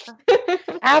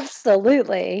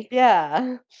 Absolutely.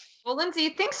 Yeah. Well, Lindsay,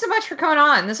 thanks so much for coming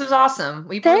on. This was awesome.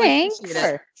 We really appreciate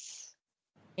it.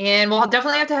 And we'll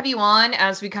definitely have to have you on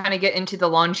as we kind of get into the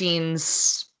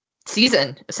Longines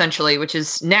season, essentially, which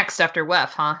is next after WEF,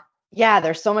 huh? Yeah,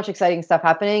 there's so much exciting stuff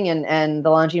happening, and the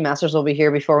Longines Masters will be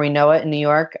here before we know it in New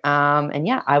York. And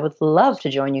yeah, I would love to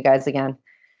join you guys again.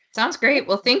 Sounds great.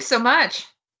 Well, thanks so much.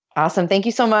 Awesome. Thank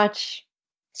you so much.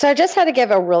 So I just had to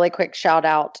give a really quick shout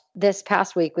out. This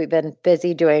past week, we've been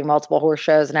busy doing multiple horse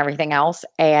shows and everything else.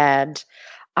 And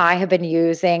I have been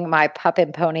using my Pup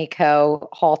and Pony Co.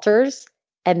 halters,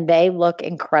 and they look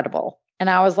incredible. And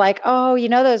I was like, oh,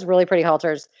 those really pretty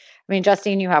halters. I mean,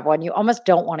 Justine, you have one. You almost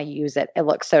don't want to use it. It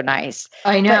looks so nice.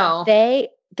 I know. But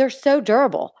they're so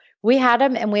durable. We had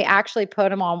them and we actually put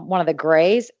them on one of the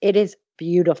grays. It is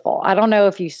beautiful. I don't know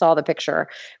if you saw the picture.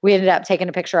 We ended up taking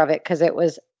a picture of it because it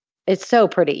was it's so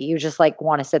pretty. You just like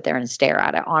want to sit there and stare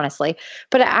at it, honestly.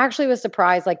 But I actually was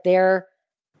surprised, like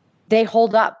they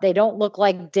hold up. They don't look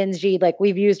like dingy. Like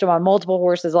we've used them on multiple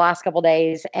horses the last couple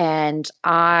days. And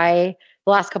the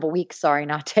last couple weeks, sorry,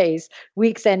 not days,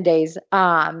 weeks and days,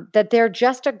 that they're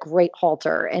just a great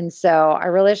halter. And so I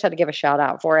really just had to give a shout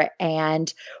out for it.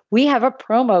 And we have a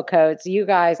promo code. So you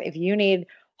guys, if you need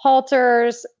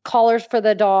halters, collars for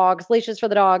the dogs, leashes for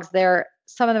the dogs, they're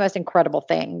some of the most incredible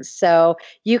things. So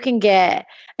you can get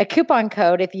a coupon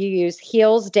code if you use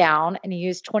Heels Down and you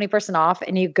use 20% off,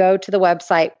 and you go to the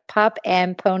website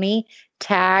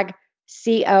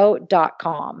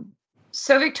pupandponytagco.com.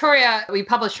 So Victoria, we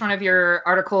published one of your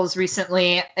articles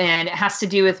recently, and it has to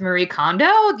do with Marie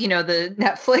Kondo, you know, the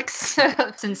Netflix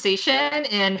sensation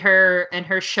and her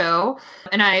show.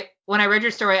 And when I read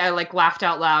your story, I like laughed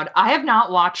out loud. I have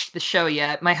not watched the show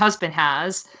yet. My husband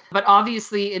has, but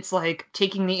obviously it's like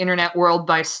taking the internet world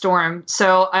by storm.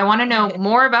 So I want to know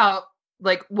more about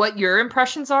like what your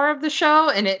impressions are of the show.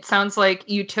 And it sounds like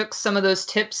you took some of those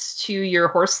tips to your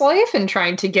horse life and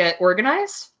trying to get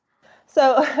organized.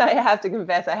 So I have to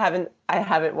confess, I haven't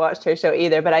watched her show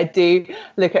either, but I do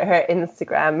look at her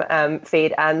Instagram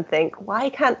feed and think, why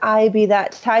can't I be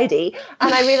that tidy?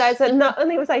 And I realized that not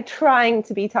only was I trying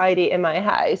to be tidy in my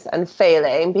house and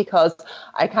failing, because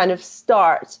I kind of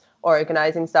start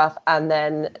organizing stuff and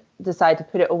then decide to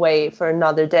put it away for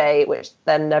another day, which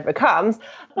then never comes.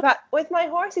 But with my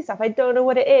horsey stuff, I don't know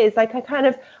what it is. Like I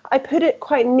put it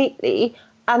quite neatly,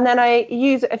 and then I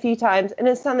use it a few times, and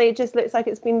then suddenly it just looks like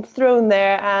it's been thrown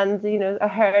there, and you know, a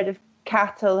herd of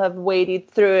cattle have waded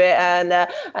through it, and a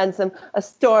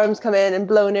storm's come in and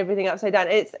blown everything upside down.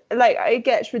 It's like it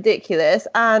gets ridiculous,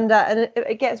 and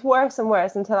it gets worse and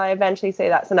worse until I eventually say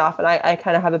that's enough, and I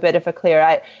kind of have a bit of a clear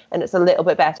out, and it's a little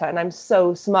bit better, and I'm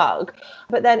so smug.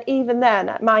 But then even then,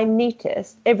 at my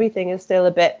neatest, everything is still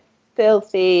a bit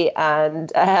filthy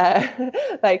and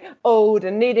like old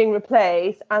and needing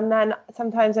replaced. And then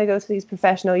sometimes I go to these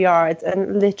professional yards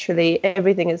and literally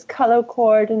everything is color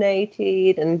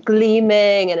coordinated and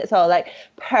gleaming, and it's all like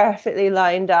perfectly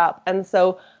lined up. And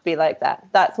so be like that.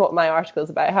 That's what my article is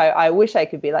about, how I wish I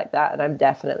could be like that, and I'm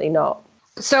definitely not.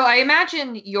 So I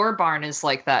imagine your barn is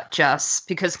like that, Jess,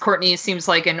 because Courtney seems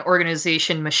like an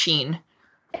organization machine.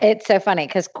 It's so funny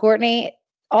because Courtney,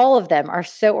 all of them are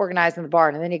so organized in the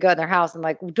barn, and then you go in their house and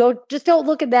like, don't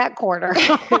look at that corner.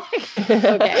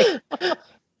 Okay.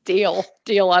 Deal.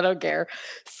 I don't care.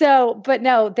 So, but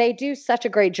no, they do such a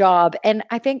great job. And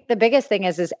I think the biggest thing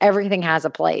is everything has a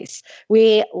place.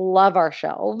 We love our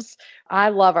shelves. I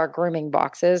love our grooming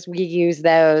boxes. We use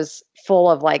those full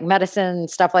of like medicine,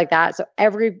 stuff like that. So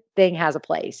everything has a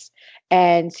place.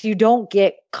 And so you don't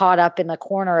get caught up in the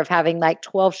corner of having like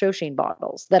 12 Shoshin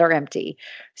bottles that are empty.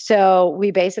 So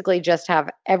we basically just have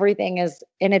everything is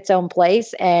in its own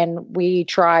place, and we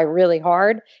try really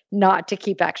hard not to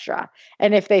keep extra.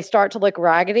 And if they start to look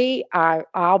raggedy,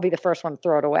 I'll be the first one to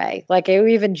throw it away. Like I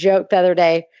even joked the other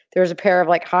day, there was a pair of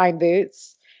like Hind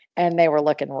boots and they were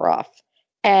looking rough.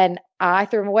 And I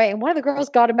threw them away. And one of the girls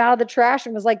got them out of the trash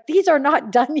and was like, these are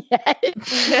not done yet.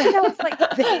 And I was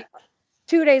like,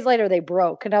 2 days later, they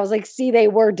broke. And I was like, see, they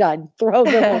were done. Throw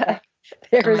them away.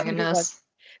 Oh my goodness.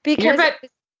 Because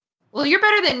you're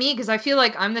better than me, because I feel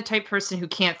like I'm the type of person who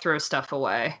can't throw stuff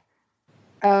away.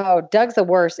 Oh, Doug's the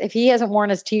worst. If he hasn't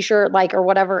worn his t-shirt, like, or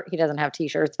whatever, he doesn't have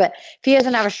t-shirts, but if he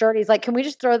doesn't have a shirt, he's like, can we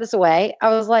just throw this away? I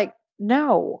was like,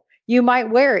 no, you might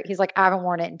wear it. He's like, I haven't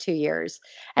worn it in 2 years.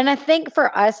 And I think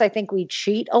for us, I think we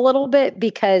cheat a little bit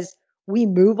because we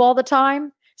move all the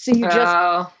time. So you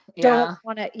just don't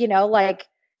want to, you know, like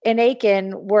in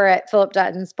Aiken, we're at Philip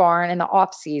Dutton's barn in the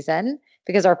off season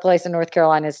because our place in North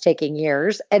Carolina is taking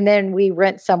years. And then we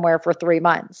rent somewhere for 3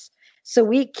 months. So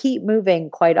we keep moving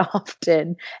quite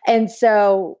often. And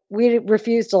so we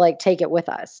refuse to like take it with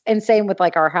us. And same with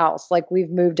like our house, like we've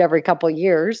moved every couple of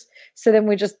years. So then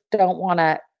we just don't want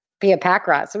to be a pack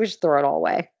rat. So we just throw it all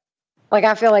away. Like,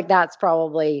 I feel like that's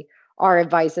probably our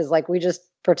advice is like, we just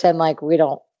pretend like we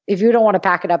don't, if you don't want to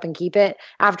pack it up and keep it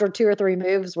after 2 or 3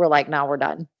 moves, we're like, no, we're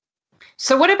done.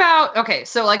 So what about, okay.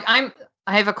 So like, I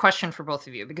have a question for both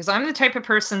of you, because I'm the type of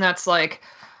person that's like,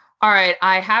 all right,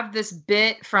 I have this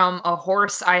bit from a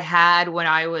horse I had when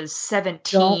I was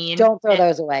 17. Don't throw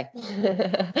those away.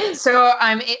 So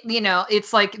I'm, you know,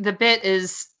 it's like the bit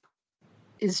is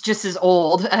just as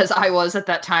old as I was at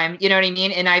that time. You know what I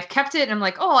mean? And I've kept it and I'm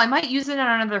like, oh, I might use it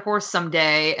on another horse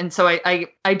someday. And so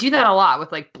I do that a lot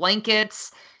with like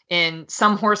blankets and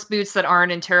some horse boots that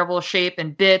aren't in terrible shape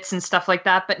and bits and stuff like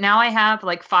that. But now I have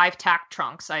like 5 tack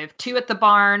trunks. I have 2 at the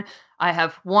barn. I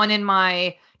have 1 in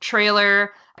my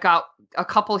trailer. Got a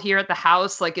couple here at the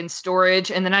house, like in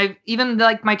storage. And then I even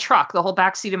like my truck, the whole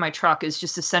back seat of my truck is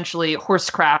just essentially horse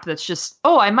crap. That's just,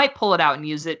 I might pull it out and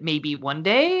use it maybe one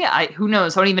day. Who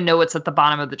knows? I don't even know what's at the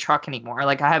bottom of the truck anymore.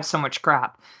 Like I have so much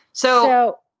crap.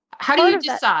 So how do you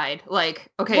decide? Like,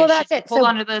 okay, should I hold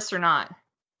on to this or not?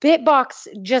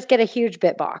 BitBox, just get a huge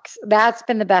BitBox. That's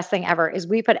been the best thing ever, is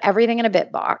we put everything in a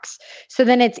BitBox. So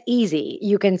then it's easy.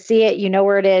 You can see it, you know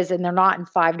where it is, and they're not in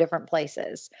 5 different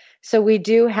places. So we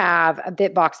do have a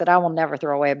BitBox that I will never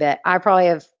throw away a bit. I probably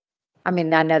have, I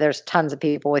know there's tons of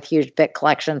people with huge bit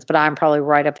collections, but I'm probably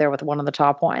right up there with one of the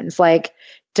top ones. Like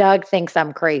Doug thinks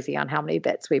I'm crazy on how many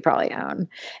bits we probably own.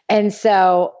 And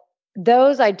so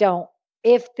those I don't.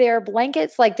 If they're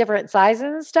blankets, like different sizes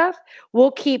and stuff,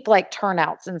 we'll keep like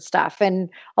turnouts and stuff.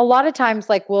 And a lot of times,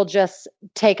 like we'll just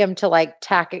take them to like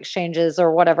tack exchanges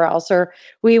or whatever else. Or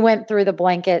we went through the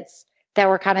blankets that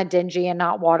were kind of dingy and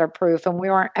not waterproof, and we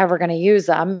weren't ever going to use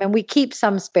them. And we keep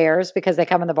some spares because they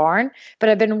come in the barn, but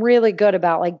I've been really good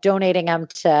about like donating them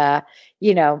to,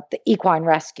 the equine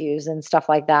rescues and stuff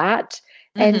like that.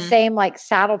 Mm-hmm. And same like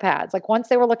saddle pads. Like once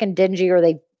they were looking dingy, or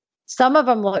some of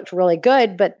them looked really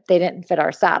good, but they didn't fit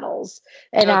our saddles.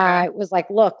 And I was like,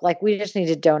 look, like we just need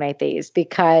to donate these,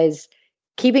 because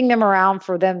keeping them around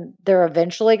for them, they're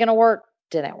eventually going to work,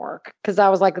 didn't work. Because I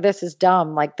was like, this is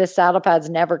dumb. Like this saddle pad's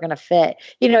never going to fit.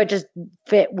 It just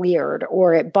fit weird,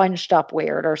 or it bunched up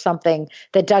weird or something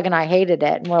that Doug and I hated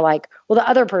it. And we're like, well, the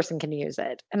other person can use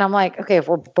it. And I'm like, okay, if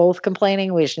we're both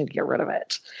complaining, we just need to get rid of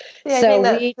it. Yeah, so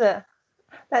I think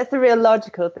that's the real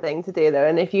logical thing to do, though.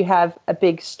 And if you have a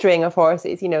big string of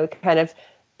horses, kind of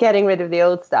getting rid of the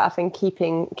old stuff and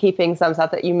keeping some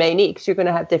stuff that you may need, because you're going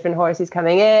to have different horses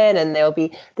coming in, and there'll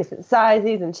be different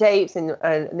sizes and shapes, and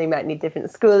they might need different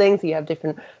schooling, so you have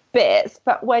different bits.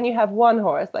 But when you have one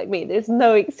horse like me, there's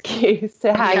no excuse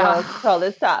to hang on to all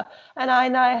this stuff. And I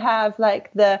now have like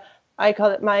I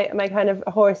call it my kind of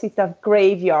horsey stuff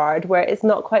graveyard, where it's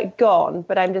not quite gone,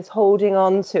 but I'm just holding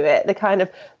on to it.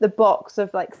 The box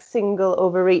of like single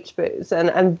overreach boots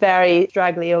and very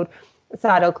straggly old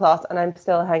saddlecloth, and I'm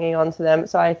still hanging on to them.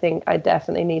 So I think I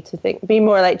definitely need to be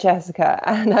more like Jessica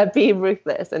and be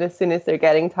ruthless. And as soon as they're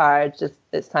getting tired,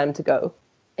 it's time to go.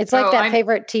 It's like that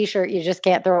favorite T-shirt you just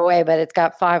can't throw away, but it's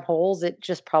got 5 holes. It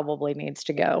just probably needs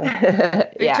to go.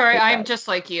 Victoria, I'm just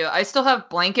like you. I still have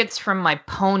blankets from my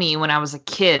pony when I was a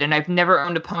kid, and I've never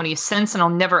owned a pony since, and I'll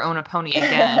never own a pony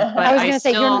again. But I was going to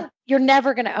say, you're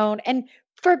never going to own. And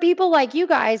for people like you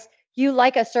guys, you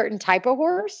like a certain type of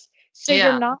horse, so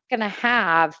you're not going to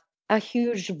have a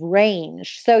huge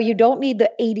range. So you don't need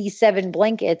the 87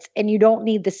 blankets, and you don't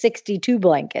need the 62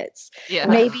 blankets. Yeah.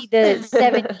 Maybe the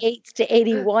 78s to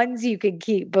 81s you can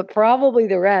keep, but probably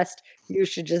the rest you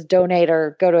should just donate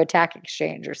or go to a tack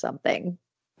exchange or something.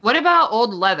 What about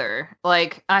old leather?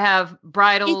 Like I have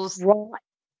bridles.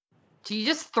 Do you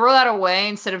just throw that away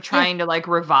instead of trying to like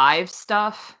revive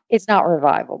stuff? It's not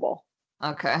revivable.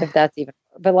 Okay. If that's even,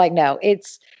 but like, no,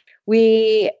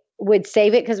 we would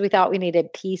save it because we thought we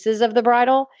needed pieces of the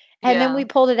bridle. And then we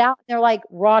pulled it out and they're like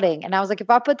rotting. And I was like, if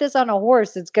I put this on a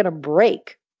horse, it's going to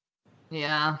break.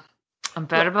 Yeah. I'm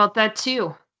bad about that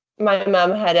too. My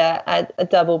mum had a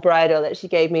double bridle that she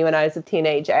gave me when I was a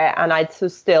teenager, and I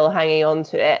was still hanging on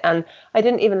to it. And I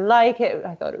didn't even like it.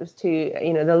 I thought it was too,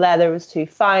 the leather was too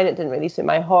fine. It didn't really suit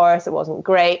my horse. It wasn't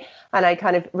great. And I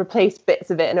kind of replaced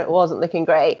bits of it, and it wasn't looking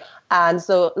great. And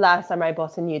so last time I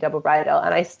bought a new double bridle,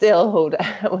 and I still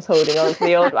was holding on to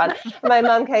the old one. My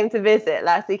mum came to visit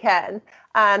last weekend,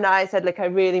 and I said, look, I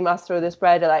really must throw this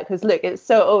bridle out, because look, it's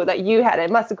so old. Like you had it.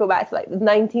 It must have gone back to like the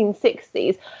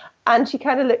 1960s. And she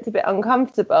kind of looked a bit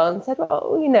uncomfortable and said,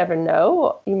 well, you never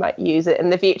know, you might use it in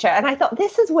the future. And I thought,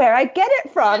 this is where I get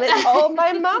it from. It's all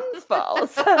my mum's fault.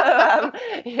 So,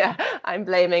 I'm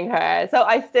blaming her. So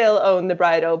I still own the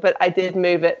bridle, but I did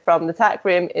move it from the tack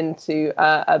room into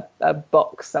a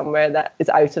box somewhere that is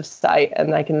out of sight,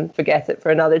 and I can forget it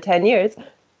for another 10 years.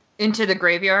 Into the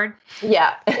graveyard?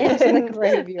 Yeah. Into the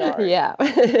graveyard. Yeah.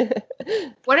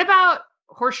 What about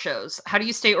horse shows? How do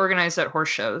you stay organized at horse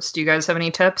shows? Do you guys have any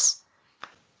tips?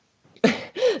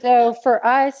 So for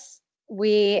us,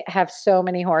 we have so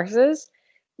many horses.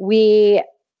 We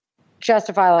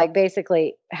justify like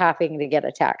basically having to get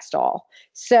a tack stall.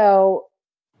 So,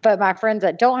 but my friends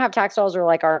that don't have tack stalls, or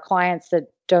like our clients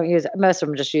that don't use, most of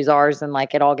them just use ours, and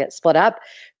like it all gets split up.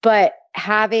 But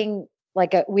having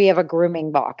we have a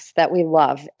grooming box that we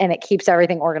love, and it keeps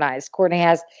everything organized. Courtney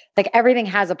has everything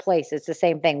has a place. It's the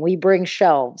same thing. We bring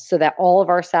shelves so that all of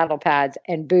our saddle pads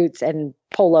and boots and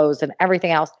polos and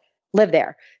everything else live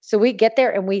there. So we get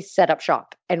there and we set up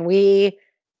shop, and we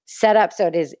set up so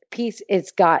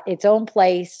it's got its own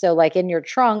place. So like in your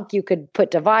trunk, you could put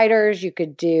dividers, you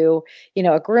could do,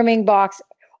 a grooming box,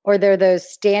 or there are those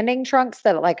standing trunks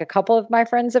that like a couple of my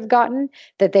friends have gotten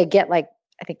that they get, like,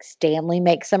 I think Stanley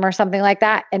makes them or something like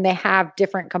that. And they have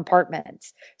different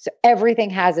compartments. So everything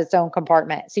has its own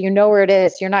compartment. So you know where it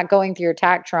is. You're not going through your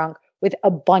tack trunk with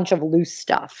a bunch of loose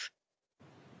stuff.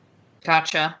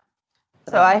 Gotcha.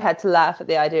 So I had to laugh at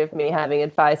the idea of me having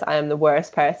advice. I am the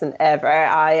worst person ever.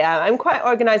 I'm quite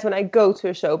organized when I go to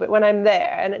a show, but when I'm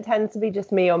there, and it tends to be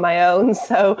just me on my own,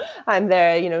 so I'm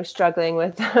there, struggling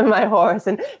with my horse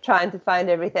and trying to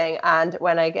find everything. And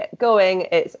when I get going,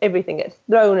 everything gets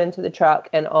thrown into the truck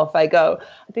and off I go.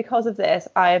 Because of this,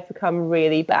 I have become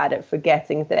really bad at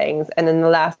forgetting things. And in the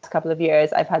last couple of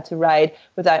years, I've had to ride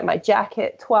without my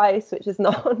jacket twice, which is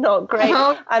not great.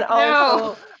 Oh, and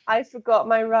also, I forgot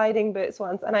my riding boots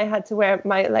once, and I had to wear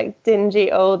my like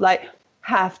dingy old like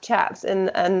half chaps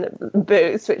and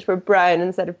boots, which were brown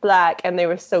instead of black, and they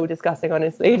were so disgusting.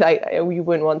 Honestly, like you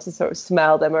wouldn't want to sort of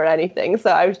smell them or anything.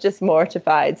 So I was just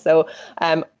mortified. So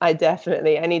I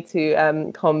need to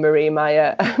KonMari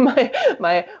my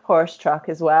my horse truck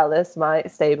as well as my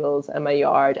stables and my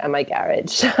yard and my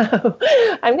garage. So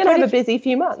I'm gonna have a busy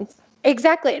few months.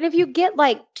 Exactly. And if you get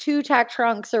like 2 tack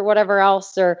trunks or whatever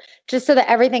else, or just so that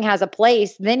everything has a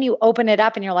place, then you open it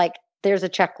up and you're like, there's a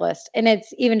checklist. And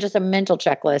it's even just a mental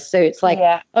checklist. So it's like,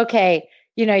 okay,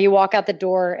 you walk out the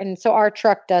door. And so our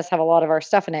truck does have a lot of our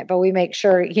stuff in it, but we make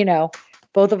sure,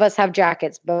 both of us have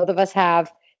jackets, both of us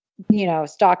have,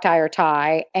 stock tie or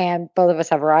tie, and both of us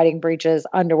have riding breeches,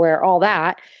 underwear, all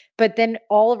that. But then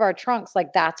all of our trunks,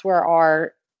 like that's where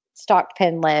our stock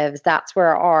pin lives. That's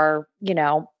where our,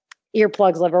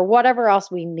 earplugs live, or whatever else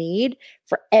we need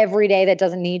for every day that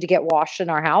doesn't need to get washed in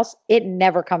our house. It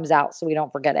never comes out, so we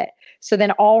don't forget it. So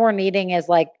then all we're needing is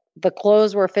like the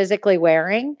clothes we're physically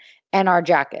wearing and our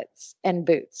jackets and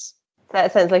boots.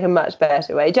 That sounds like a much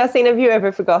better way. Justine, have you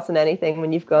ever forgotten anything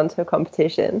when you've gone to a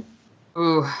competition?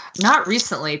 Ooh, not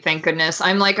recently, thank goodness.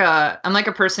 I'm like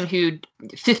a person who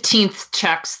 15th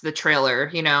checks the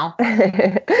trailer, I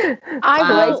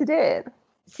the way to do it.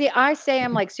 See, I say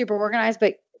I'm like super organized,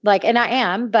 but and I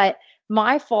am, but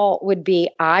my fault would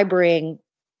be I bring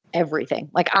everything.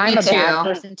 Like I'm a bad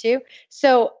person too.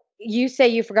 So you say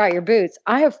you forgot your boots.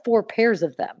 I have 4 pairs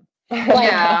of them.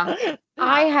 I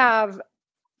have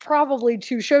probably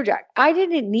 2 show jacks. I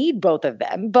didn't need both of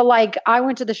them, but I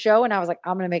went to the show and I was like,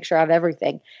 I'm going to make sure I have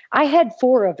everything. I had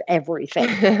 4 of everything.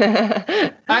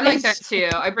 I'm like that too.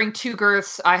 I bring 2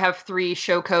 girths. I have 3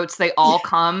 show coats. They all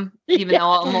come, even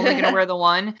though I'm only going to wear the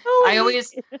one.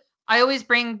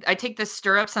 I take the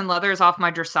stirrups and leathers off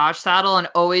my dressage saddle and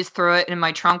always throw it in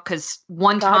my trunk, because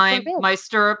one time my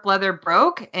stirrup leather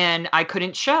broke and I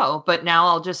couldn't show, but now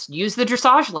I'll just use the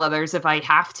dressage leathers if I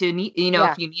have to,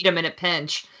 if you need them in a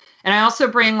pinch. And I also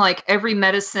bring like every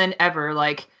medicine ever.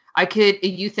 Like I could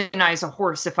euthanize a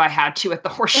horse if I had to at the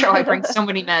horse show. I bring so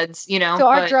many meds, So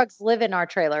our drugs live in our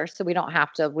trailer, so we don't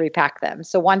have to repack them.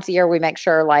 So once a year we make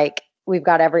sure we've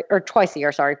got twice a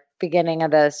year, beginning of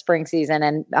the spring season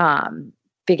and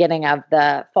beginning of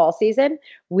the fall season,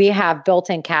 we have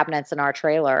built-in cabinets in our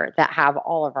trailer that have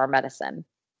all of our medicine.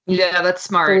 Yeah, that's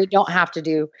smart. So we don't have to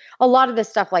do a lot of the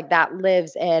stuff like that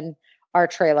lives in our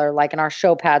trailer, and our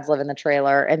show pads live in the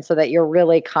trailer. And so that you're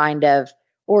really kind of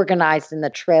organized in the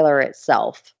trailer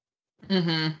itself.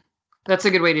 Mm-hmm. That's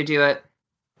a good way to do it.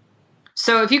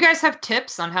 So if you guys have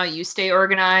tips on how you stay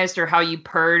organized or how you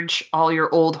purge all your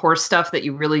old horse stuff that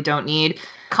you really don't need,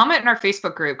 comment in our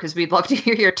Facebook group, because we'd love to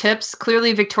hear your tips.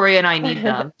 Clearly, Victoria and I need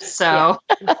them. So,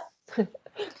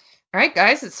 All right,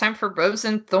 guys, it's time for Rose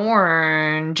and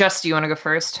Thorn. Jess, do you want to go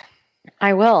first?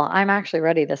 I will. I'm actually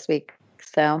ready this week.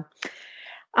 So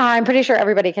I'm pretty sure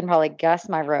everybody can probably guess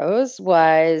my rose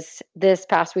was this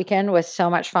past weekend was so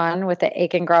much fun with the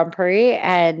Aiken Grand Prix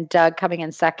and Doug coming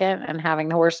in second and having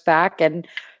the horse back, and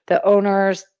the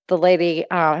owners, the lady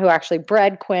who actually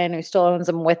bred Quinn, who still owns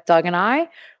him with Doug and I,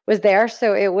 was there.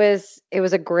 So it was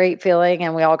a great feeling,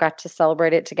 and we all got to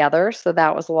celebrate it together. So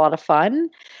that was a lot of fun.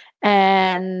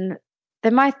 And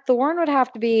then my thorn would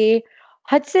have to be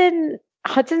Hudson.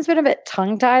 Hudson's been a bit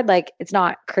tongue-tied. It's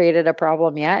not created a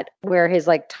problem yet where his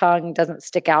tongue doesn't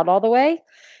stick out all the way.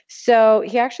 So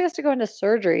he actually has to go into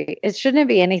surgery. It shouldn't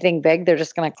be anything big. They're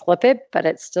just going to clip it, but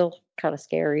it's still kind of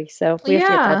scary. So we have to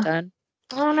get that done.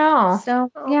 Oh no.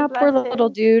 So poor little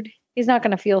dude. He's not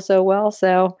going to feel so well.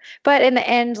 So, but in the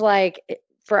end,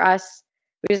 for us,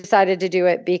 we decided to do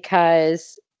it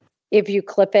because if you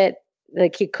clip it,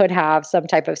 he could have some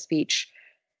type of speech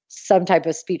some type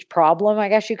of speech problem, I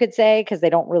guess you could say, because they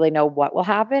don't really know what will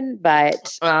happen.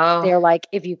 But they're like,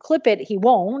 if you clip it, he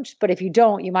won't. But if you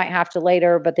don't, you might have to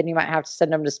later. But then you might have to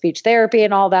send him to speech therapy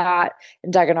and all that.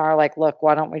 And Doug and I are like, look,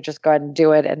 why don't we just go ahead and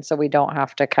do it? And so we don't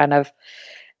have to kind of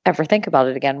ever think about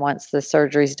it again once the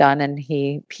surgery's done and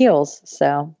he heals.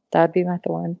 So that'd be my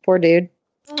thorn. Poor dude.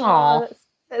 Aww.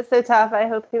 That's so tough. I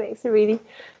hope he makes a really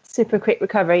super quick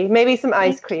recovery. Maybe some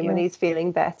ice cream when he's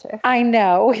feeling better. I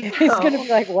know. He's going to be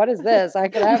like, what is this? I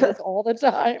could have this all the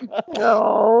time.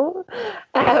 So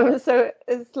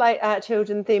it's like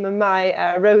children theme of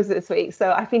my rose this week.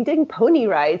 So I've been doing pony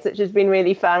rides, which has been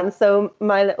really fun. So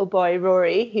my little boy,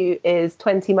 Rory, who is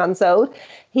 20 months old,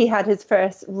 he had his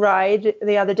first ride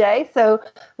the other day. So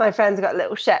my friend's got a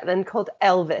little Shetland called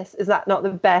Elvis. Is that not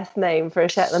the best name for a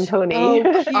Shetland pony?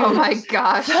 Oh my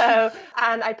gosh.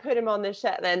 And I put him on the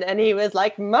Shetland and he was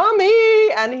like,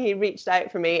 Mommy! And he reached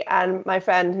out for me. And my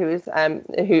friend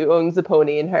who owns the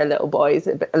pony and her little boy is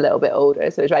a little bit older,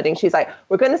 so he's riding, she's like,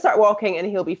 we're going to start walking and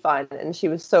he'll be fine. And she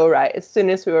was so right. As soon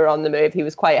as we were on the move, he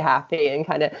was quite happy and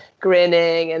kind of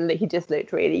grinning and he just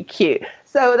looked really cute.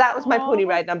 So that was my pony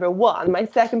ride number one. My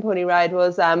second pony ride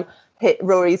was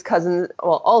Rory's cousins,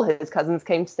 well, all his cousins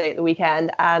came to stay at the weekend,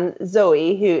 and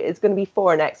Zoe, who is going to be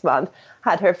 4 next month,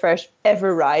 had her first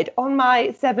ever ride on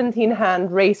my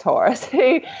 17-hand racehorse,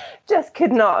 who just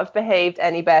could not have behaved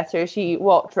any better. She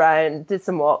walked around, did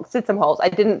some walks, did some halts. I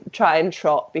didn't try and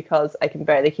trot because I can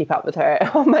barely keep up with her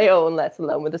on my own, let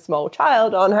alone with a small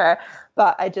child on her.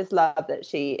 But I just love that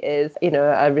she is,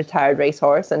 a retired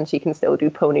racehorse and she can still do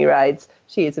pony rides.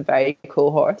 She is a very cool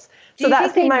horse. Do you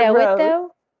think they know it,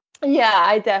 though? Yeah,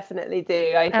 I definitely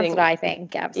do. That's what I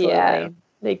think. Absolutely. Yeah,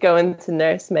 they go into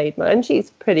nursemaid mode, and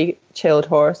she's a pretty chilled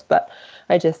horse. But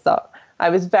I just thought I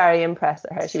was very impressed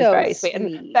at her. She was very sweet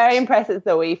and very impressed at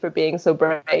Zoe for being so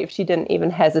brave. She didn't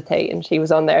even hesitate, and she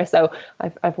was on there. So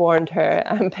I've warned her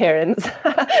parents.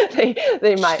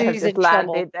 they might have just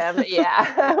landed them.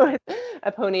 With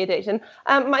a pony addiction.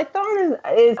 My thorn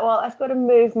is I've got to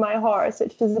move my horse,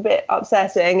 which is a bit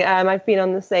upsetting. I've been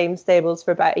on the same stables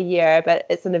for about a year, but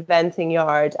it's an eventing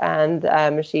yard,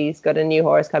 and she's got a new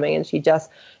horse coming, and she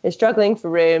just is struggling for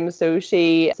room. So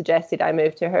she suggested I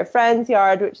move to her friend's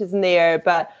yard, which is near.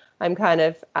 But I'm kind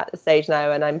of at the stage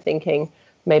now and I'm thinking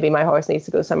maybe my horse needs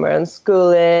to go somewhere on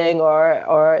schooling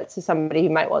or to somebody who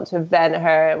might want to vet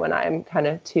her when I'm kind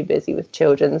of too busy with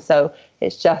children. So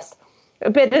it's just a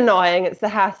bit annoying. It's the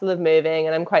hassle of moving,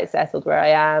 and I'm quite settled where I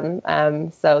am.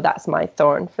 So that's my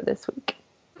thorn for this week.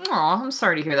 Oh, I'm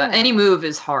sorry to hear that. Any move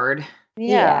is hard.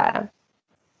 Yeah.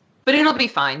 But it'll be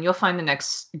fine. You'll find the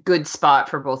next good spot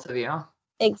for both of you.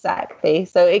 Exactly.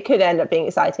 So it could end up being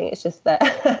exciting. It's just that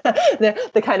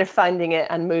the kind of finding it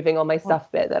and moving all my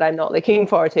stuff bit that I'm not looking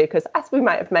forward to, because as we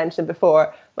might have mentioned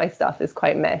before, my stuff is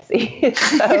quite messy.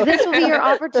 So this will be your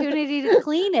opportunity to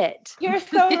clean it. You're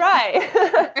so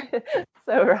right.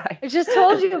 So right. I just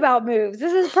told you about moves.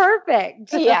 This is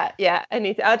perfect. Yeah.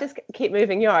 I'll just keep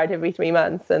moving yard every 3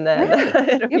 months, and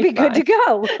then you'll be good to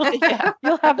go. Yeah.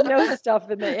 You'll have no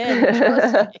stuff in the end.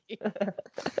 Trust me.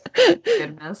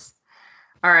 Goodness.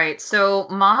 All right, so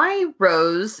my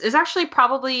rose is actually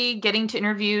probably getting to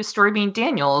interview Storybean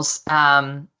Daniels.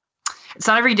 It's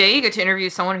not every day you get to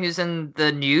interview someone who's in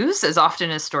the news as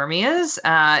often as Stormy is,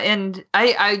 and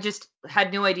I just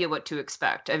had no idea what to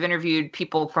expect. I've interviewed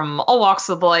people from all walks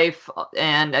of life,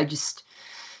 and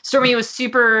Stormy was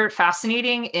super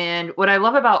fascinating. And what I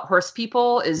love about horse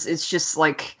people is it's just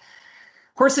like,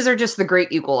 horses are just the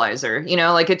great equalizer.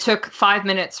 Like it took 5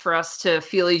 minutes for us to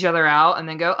feel each other out and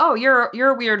then go, oh, you're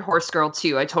a weird horse girl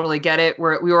too. I totally get it.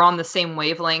 We were on the same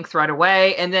wavelength right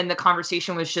away. And then the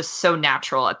conversation was just so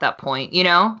natural at that point.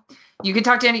 You could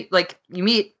talk to you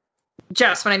meet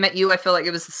Jess. When I met you, I feel like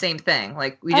it was the same thing.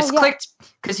 Like we just clicked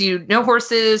because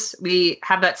horses. We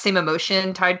have that same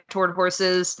emotion tied toward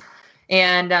horses.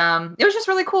 And it was just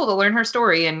really cool to learn her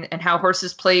story and how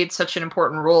horses played such an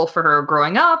important role for her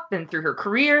growing up and through her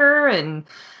career, and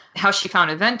how she found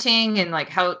eventing, and like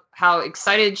how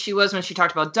excited she was when she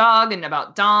talked about Doug and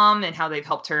about Dom and how they've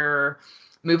helped her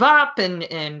move up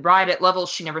and ride at levels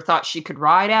she never thought she could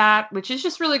ride at, which is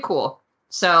just really cool.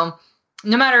 So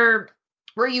no matter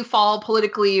where you fall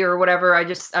politically or whatever,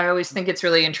 I always think it's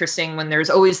really interesting when there's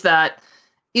always that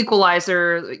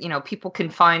equalizer. People can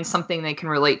find something they can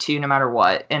relate to no matter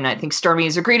what. And I think Stormy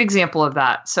is a great example of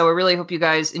that. So I really hope you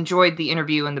guys enjoyed the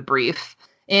interview and the brief.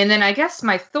 And then I guess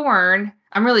my thorn,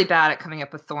 I'm really bad at coming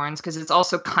up with thorns because it's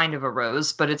also kind of a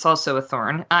rose, but it's also a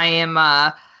thorn.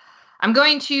 I I'm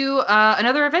going to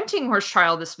another eventing horse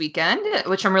trial this weekend,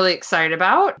 which I'm really excited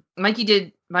about.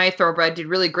 My thoroughbred did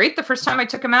really great the first time I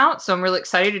took him out, so I'm really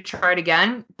excited to try it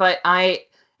again. But I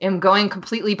am going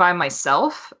completely by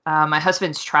myself. My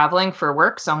husband's traveling for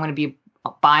work, so I'm going to be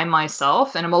by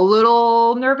myself, and I'm a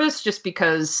little nervous just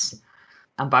because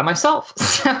I'm by myself.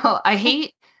 So I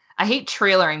hate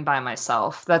trailering by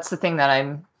myself. That's the thing that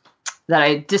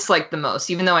I dislike the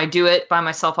most, even though I do it by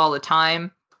myself all the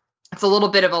time. It's a little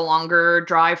bit of a longer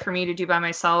drive for me to do by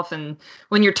myself. And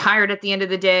when you're tired at the end of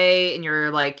the day and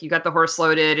you're like, you got the horse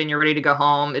loaded and you're ready to go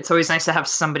home, it's always nice to have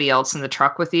somebody else in the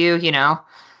truck with you, you know,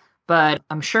 but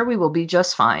I'm sure we will be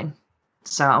just fine.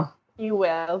 So you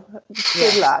will.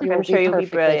 Good luck. I'm sure you'll be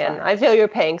brilliant. I feel your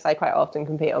pain because I quite often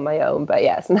compete on my own, but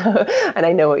yes, no. And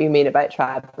I know what you mean about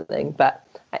traveling, but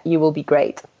you will be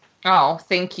great. Oh,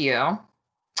 thank you.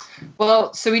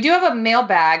 Well, so we do have a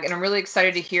mailbag, and I'm really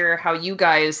excited to hear how you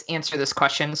guys answer this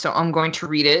question. So I'm going to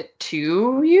read it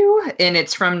to you, and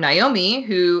it's from Naomi,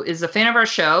 who is a fan of our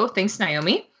show. Thanks,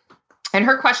 Naomi. And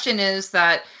her question is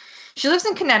that she lives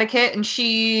in Connecticut, and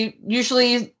she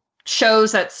usually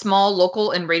shows at small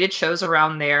local and rated shows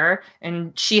around there.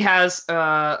 And she has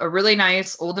a really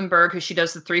nice Oldenburg who she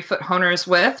does the 3-foot honors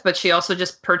with, but she also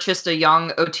just purchased a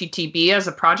young OTTB as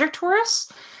a project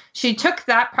horse. She took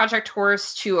that project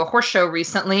horse to a horse show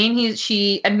recently, and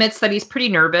she admits that he's pretty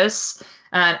nervous.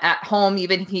 At home,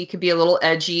 even he could be a little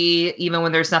edgy, even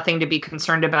when there's nothing to be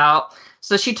concerned about.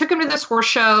 So she took him to this horse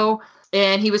show,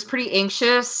 and he was pretty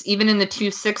anxious. Even in the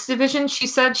 2-6 division, she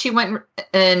said she went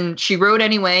and she rode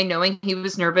anyway, knowing he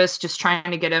was nervous, just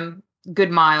trying to get him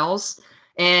good miles.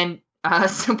 And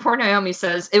so poor Naomi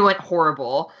says it went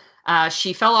horrible.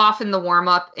 She fell off in the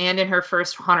warm-up and in her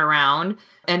first hunt around.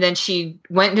 And then she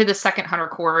went into the second hunter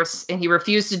course, and he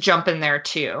refused to jump in there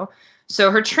too. So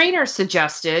her trainer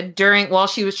suggested while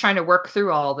she was trying to work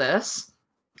through all this,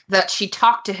 that she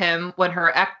talked to him when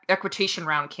her equitation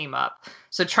round came up.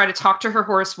 So try to talk to her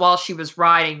horse while she was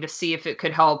riding to see if it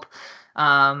could help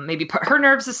maybe put her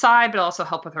nerves aside, but also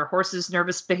help with her horse's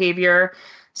nervous behavior.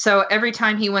 So every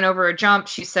time he went over a jump,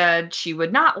 she said she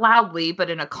would not loudly, but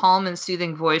in a calm and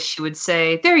soothing voice, she would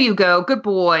say, "There you go, good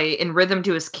boy," in rhythm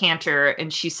to his canter.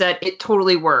 And she said it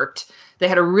totally worked. They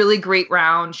had a really great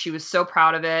round. She was so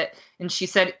proud of it. And she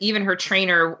said even her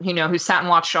trainer, who sat and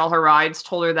watched all her rides,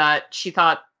 told her that she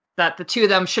thought that the two of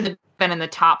them should have been in the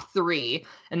top 3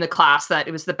 in the class, that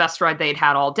it was the best ride they'd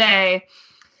had all day.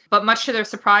 But much to their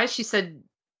surprise, she said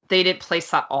they didn't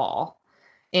place at all.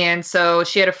 And so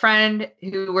she had a friend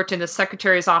who worked in the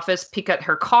secretary's office peek at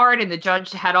her card, and the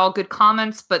judge had all good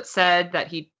comments, but said that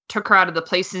he took her out of the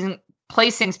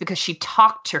placings because she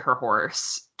talked to her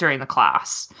horse during the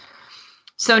class.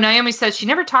 So Naomi says she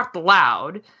never talked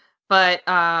loud, but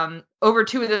over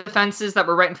 2 of the fences that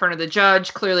were right in front of the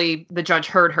judge, clearly the judge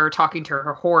heard her talking to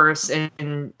her horse,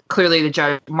 and clearly the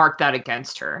judge marked that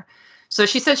against her. So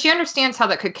she said she understands how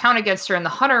that could count against her in the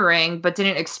hunter ring, but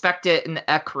didn't expect it in the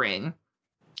eq ring.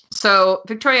 So,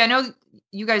 Victoria, I know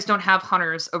you guys don't have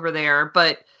hunters over there,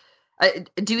 but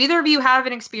do either of you have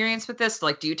an experience with this?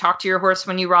 Like, do you talk to your horse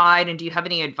when you ride, and do you have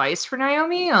any advice for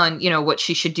Naomi on, what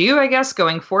she should do, I guess,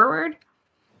 going forward?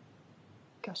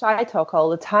 Gosh, I talk all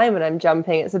the time when I'm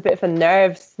jumping. It's a bit of a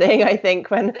nerves thing, I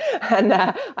think, and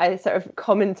I sort of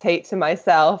commentate to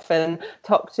myself and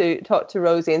talk to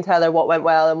Rosie and tell her what went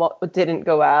well and what didn't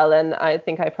go well. And I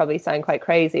think I probably sound quite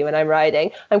crazy when I'm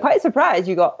riding. I'm quite surprised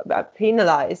you got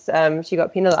penalised. She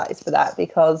got penalised for that,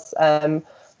 because I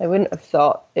wouldn't have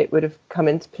thought it would have come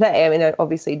into play. I mean,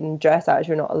 obviously in dressage,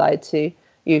 you're not allowed to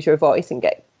use your voice and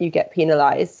you get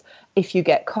penalised if you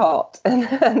get caught,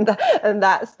 and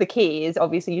that's the key. Is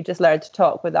obviously you just learn to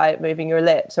talk without moving your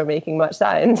lips or making much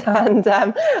sound, and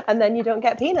then you don't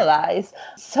get penalised.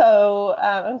 So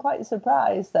I'm quite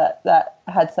surprised that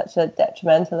had such a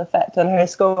detrimental effect on her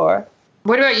score.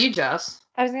 What about you, Jess?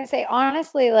 I was going to say,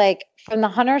 honestly, like from the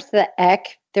hunters to the eq,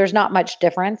 there's not much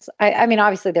difference. I mean,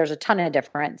 obviously there's a ton of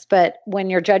difference, but when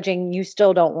you're judging, you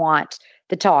still don't want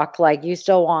the talk. Like you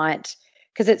still want,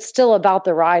 because it's still about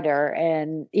the rider,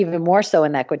 and even more so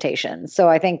in the equitation. So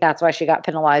I think that's why she got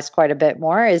penalized quite a bit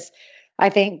more. Is I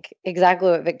think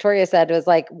exactly what Victoria said was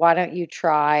like, why don't you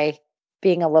try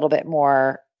being a little bit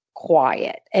more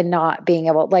quiet and not being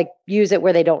able, like, use it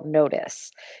where they don't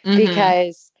notice. Mm-hmm.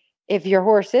 Because if your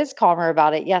horse is calmer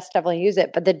about it, yes, definitely use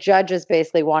it. But the judge is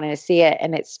basically wanting to see it,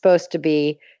 and it's supposed to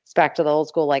be, it's back to the old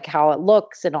school, like how it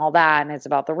looks and all that. And it's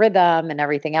about the rhythm and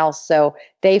everything else. So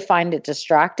they find it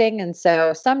distracting. And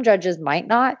so some judges might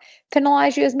not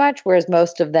penalize you as much, whereas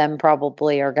most of them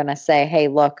probably are going to say, hey,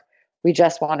 look, we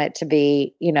just want it to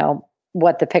be,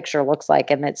 what the picture looks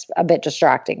like. And it's a bit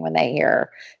distracting when they hear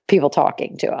people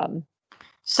talking to them.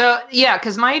 So, yeah,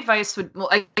 because my advice would, well,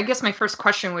 I guess my first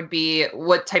question would be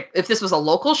what type, if this was a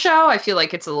local show, I feel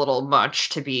like it's a little much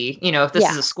to be, if this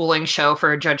is a schooling show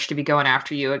for a judge to be going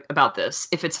after you about this.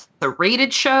 If it's a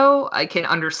rated show, I can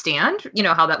understand,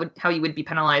 how you would be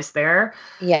penalized there.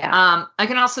 Yeah. I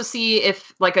can also see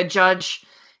if like a judge,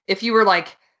 if you were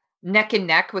like neck and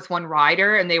neck with one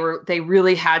rider and they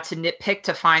really had to nitpick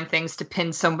to find things to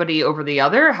pin somebody over the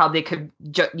other, how they could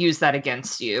use that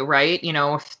against you, right?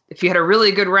 If you had a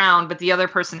really good round but the other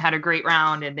person had a great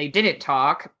round and they didn't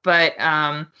talk, but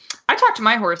I talked to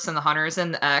my horse in the hunters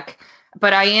and the eck,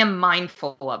 but I am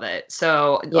mindful of it,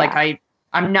 so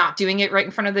I'm not doing it right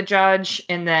in front of the judge.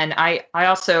 And then I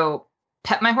also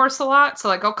pet my horse a lot. So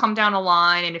like I'll come down a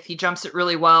line, and if he jumps it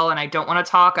really well and I don't want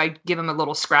to talk, I give him a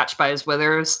little scratch by his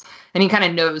withers. And he kind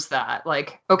of knows that,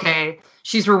 like, okay,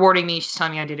 she's rewarding me. She's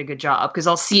telling me I did a good job. Because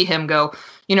I'll see him go,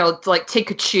 like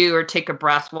take a chew or take a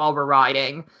breath while we're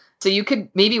riding. So you could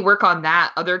maybe work on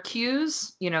that other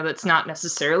cues, that's not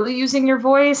necessarily using your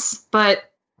voice.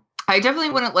 But I definitely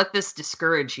wouldn't let this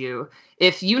discourage you.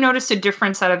 If you noticed a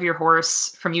difference out of your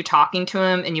horse from you talking to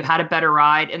him and you had a better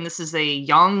ride, and this is a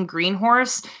young green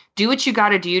horse, do what you got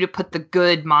to do to put the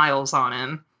good miles on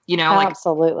him.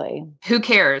 Absolutely. Who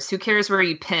cares? Who cares where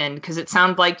you pinned? Because it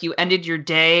sounded like you ended your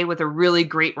day with a really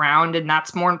great round, and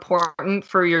that's more important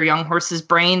for your young horse's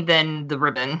brain than the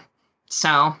ribbon.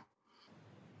 So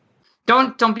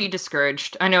don't be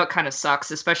discouraged. I know it kind of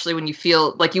sucks, especially when you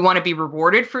feel like you want to be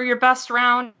rewarded for your best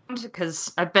round,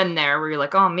 because I've been there where you're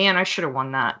like, oh man, I should have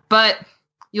won that. But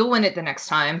you'll win it the next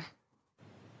time.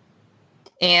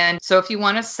 And so if you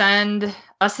want to send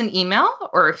us an email,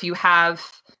 or if you have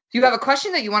a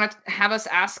question that you want to have us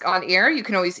ask on air, you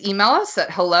can always email us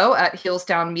at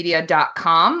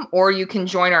hello@heelsdownmedia.com, or you can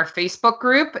join our Facebook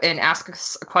group and ask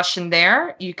us a question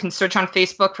there. You can search on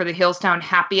Facebook for the Heels Down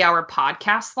Happy Hour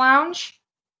Podcast Lounge.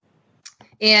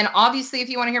 And obviously, if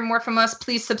you want to hear more from us,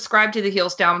 please subscribe to the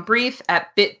Heels Down Brief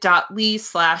at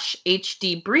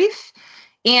bit.ly/hdbrief.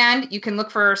 And you can look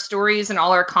for our stories and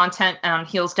all our content on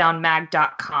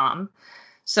heelsdownmag.com.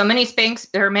 So many thanks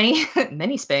to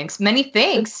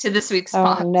this week's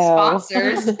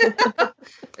sponsors. I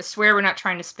swear we're not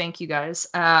trying to spank you guys.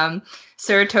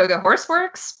 Saratoga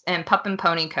Horseworks and Pup and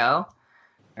Pony Co.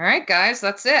 All right, guys,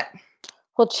 that's it.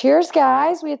 Well, cheers,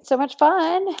 guys. We had so much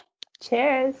fun.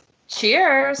 Cheers.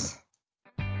 Cheers.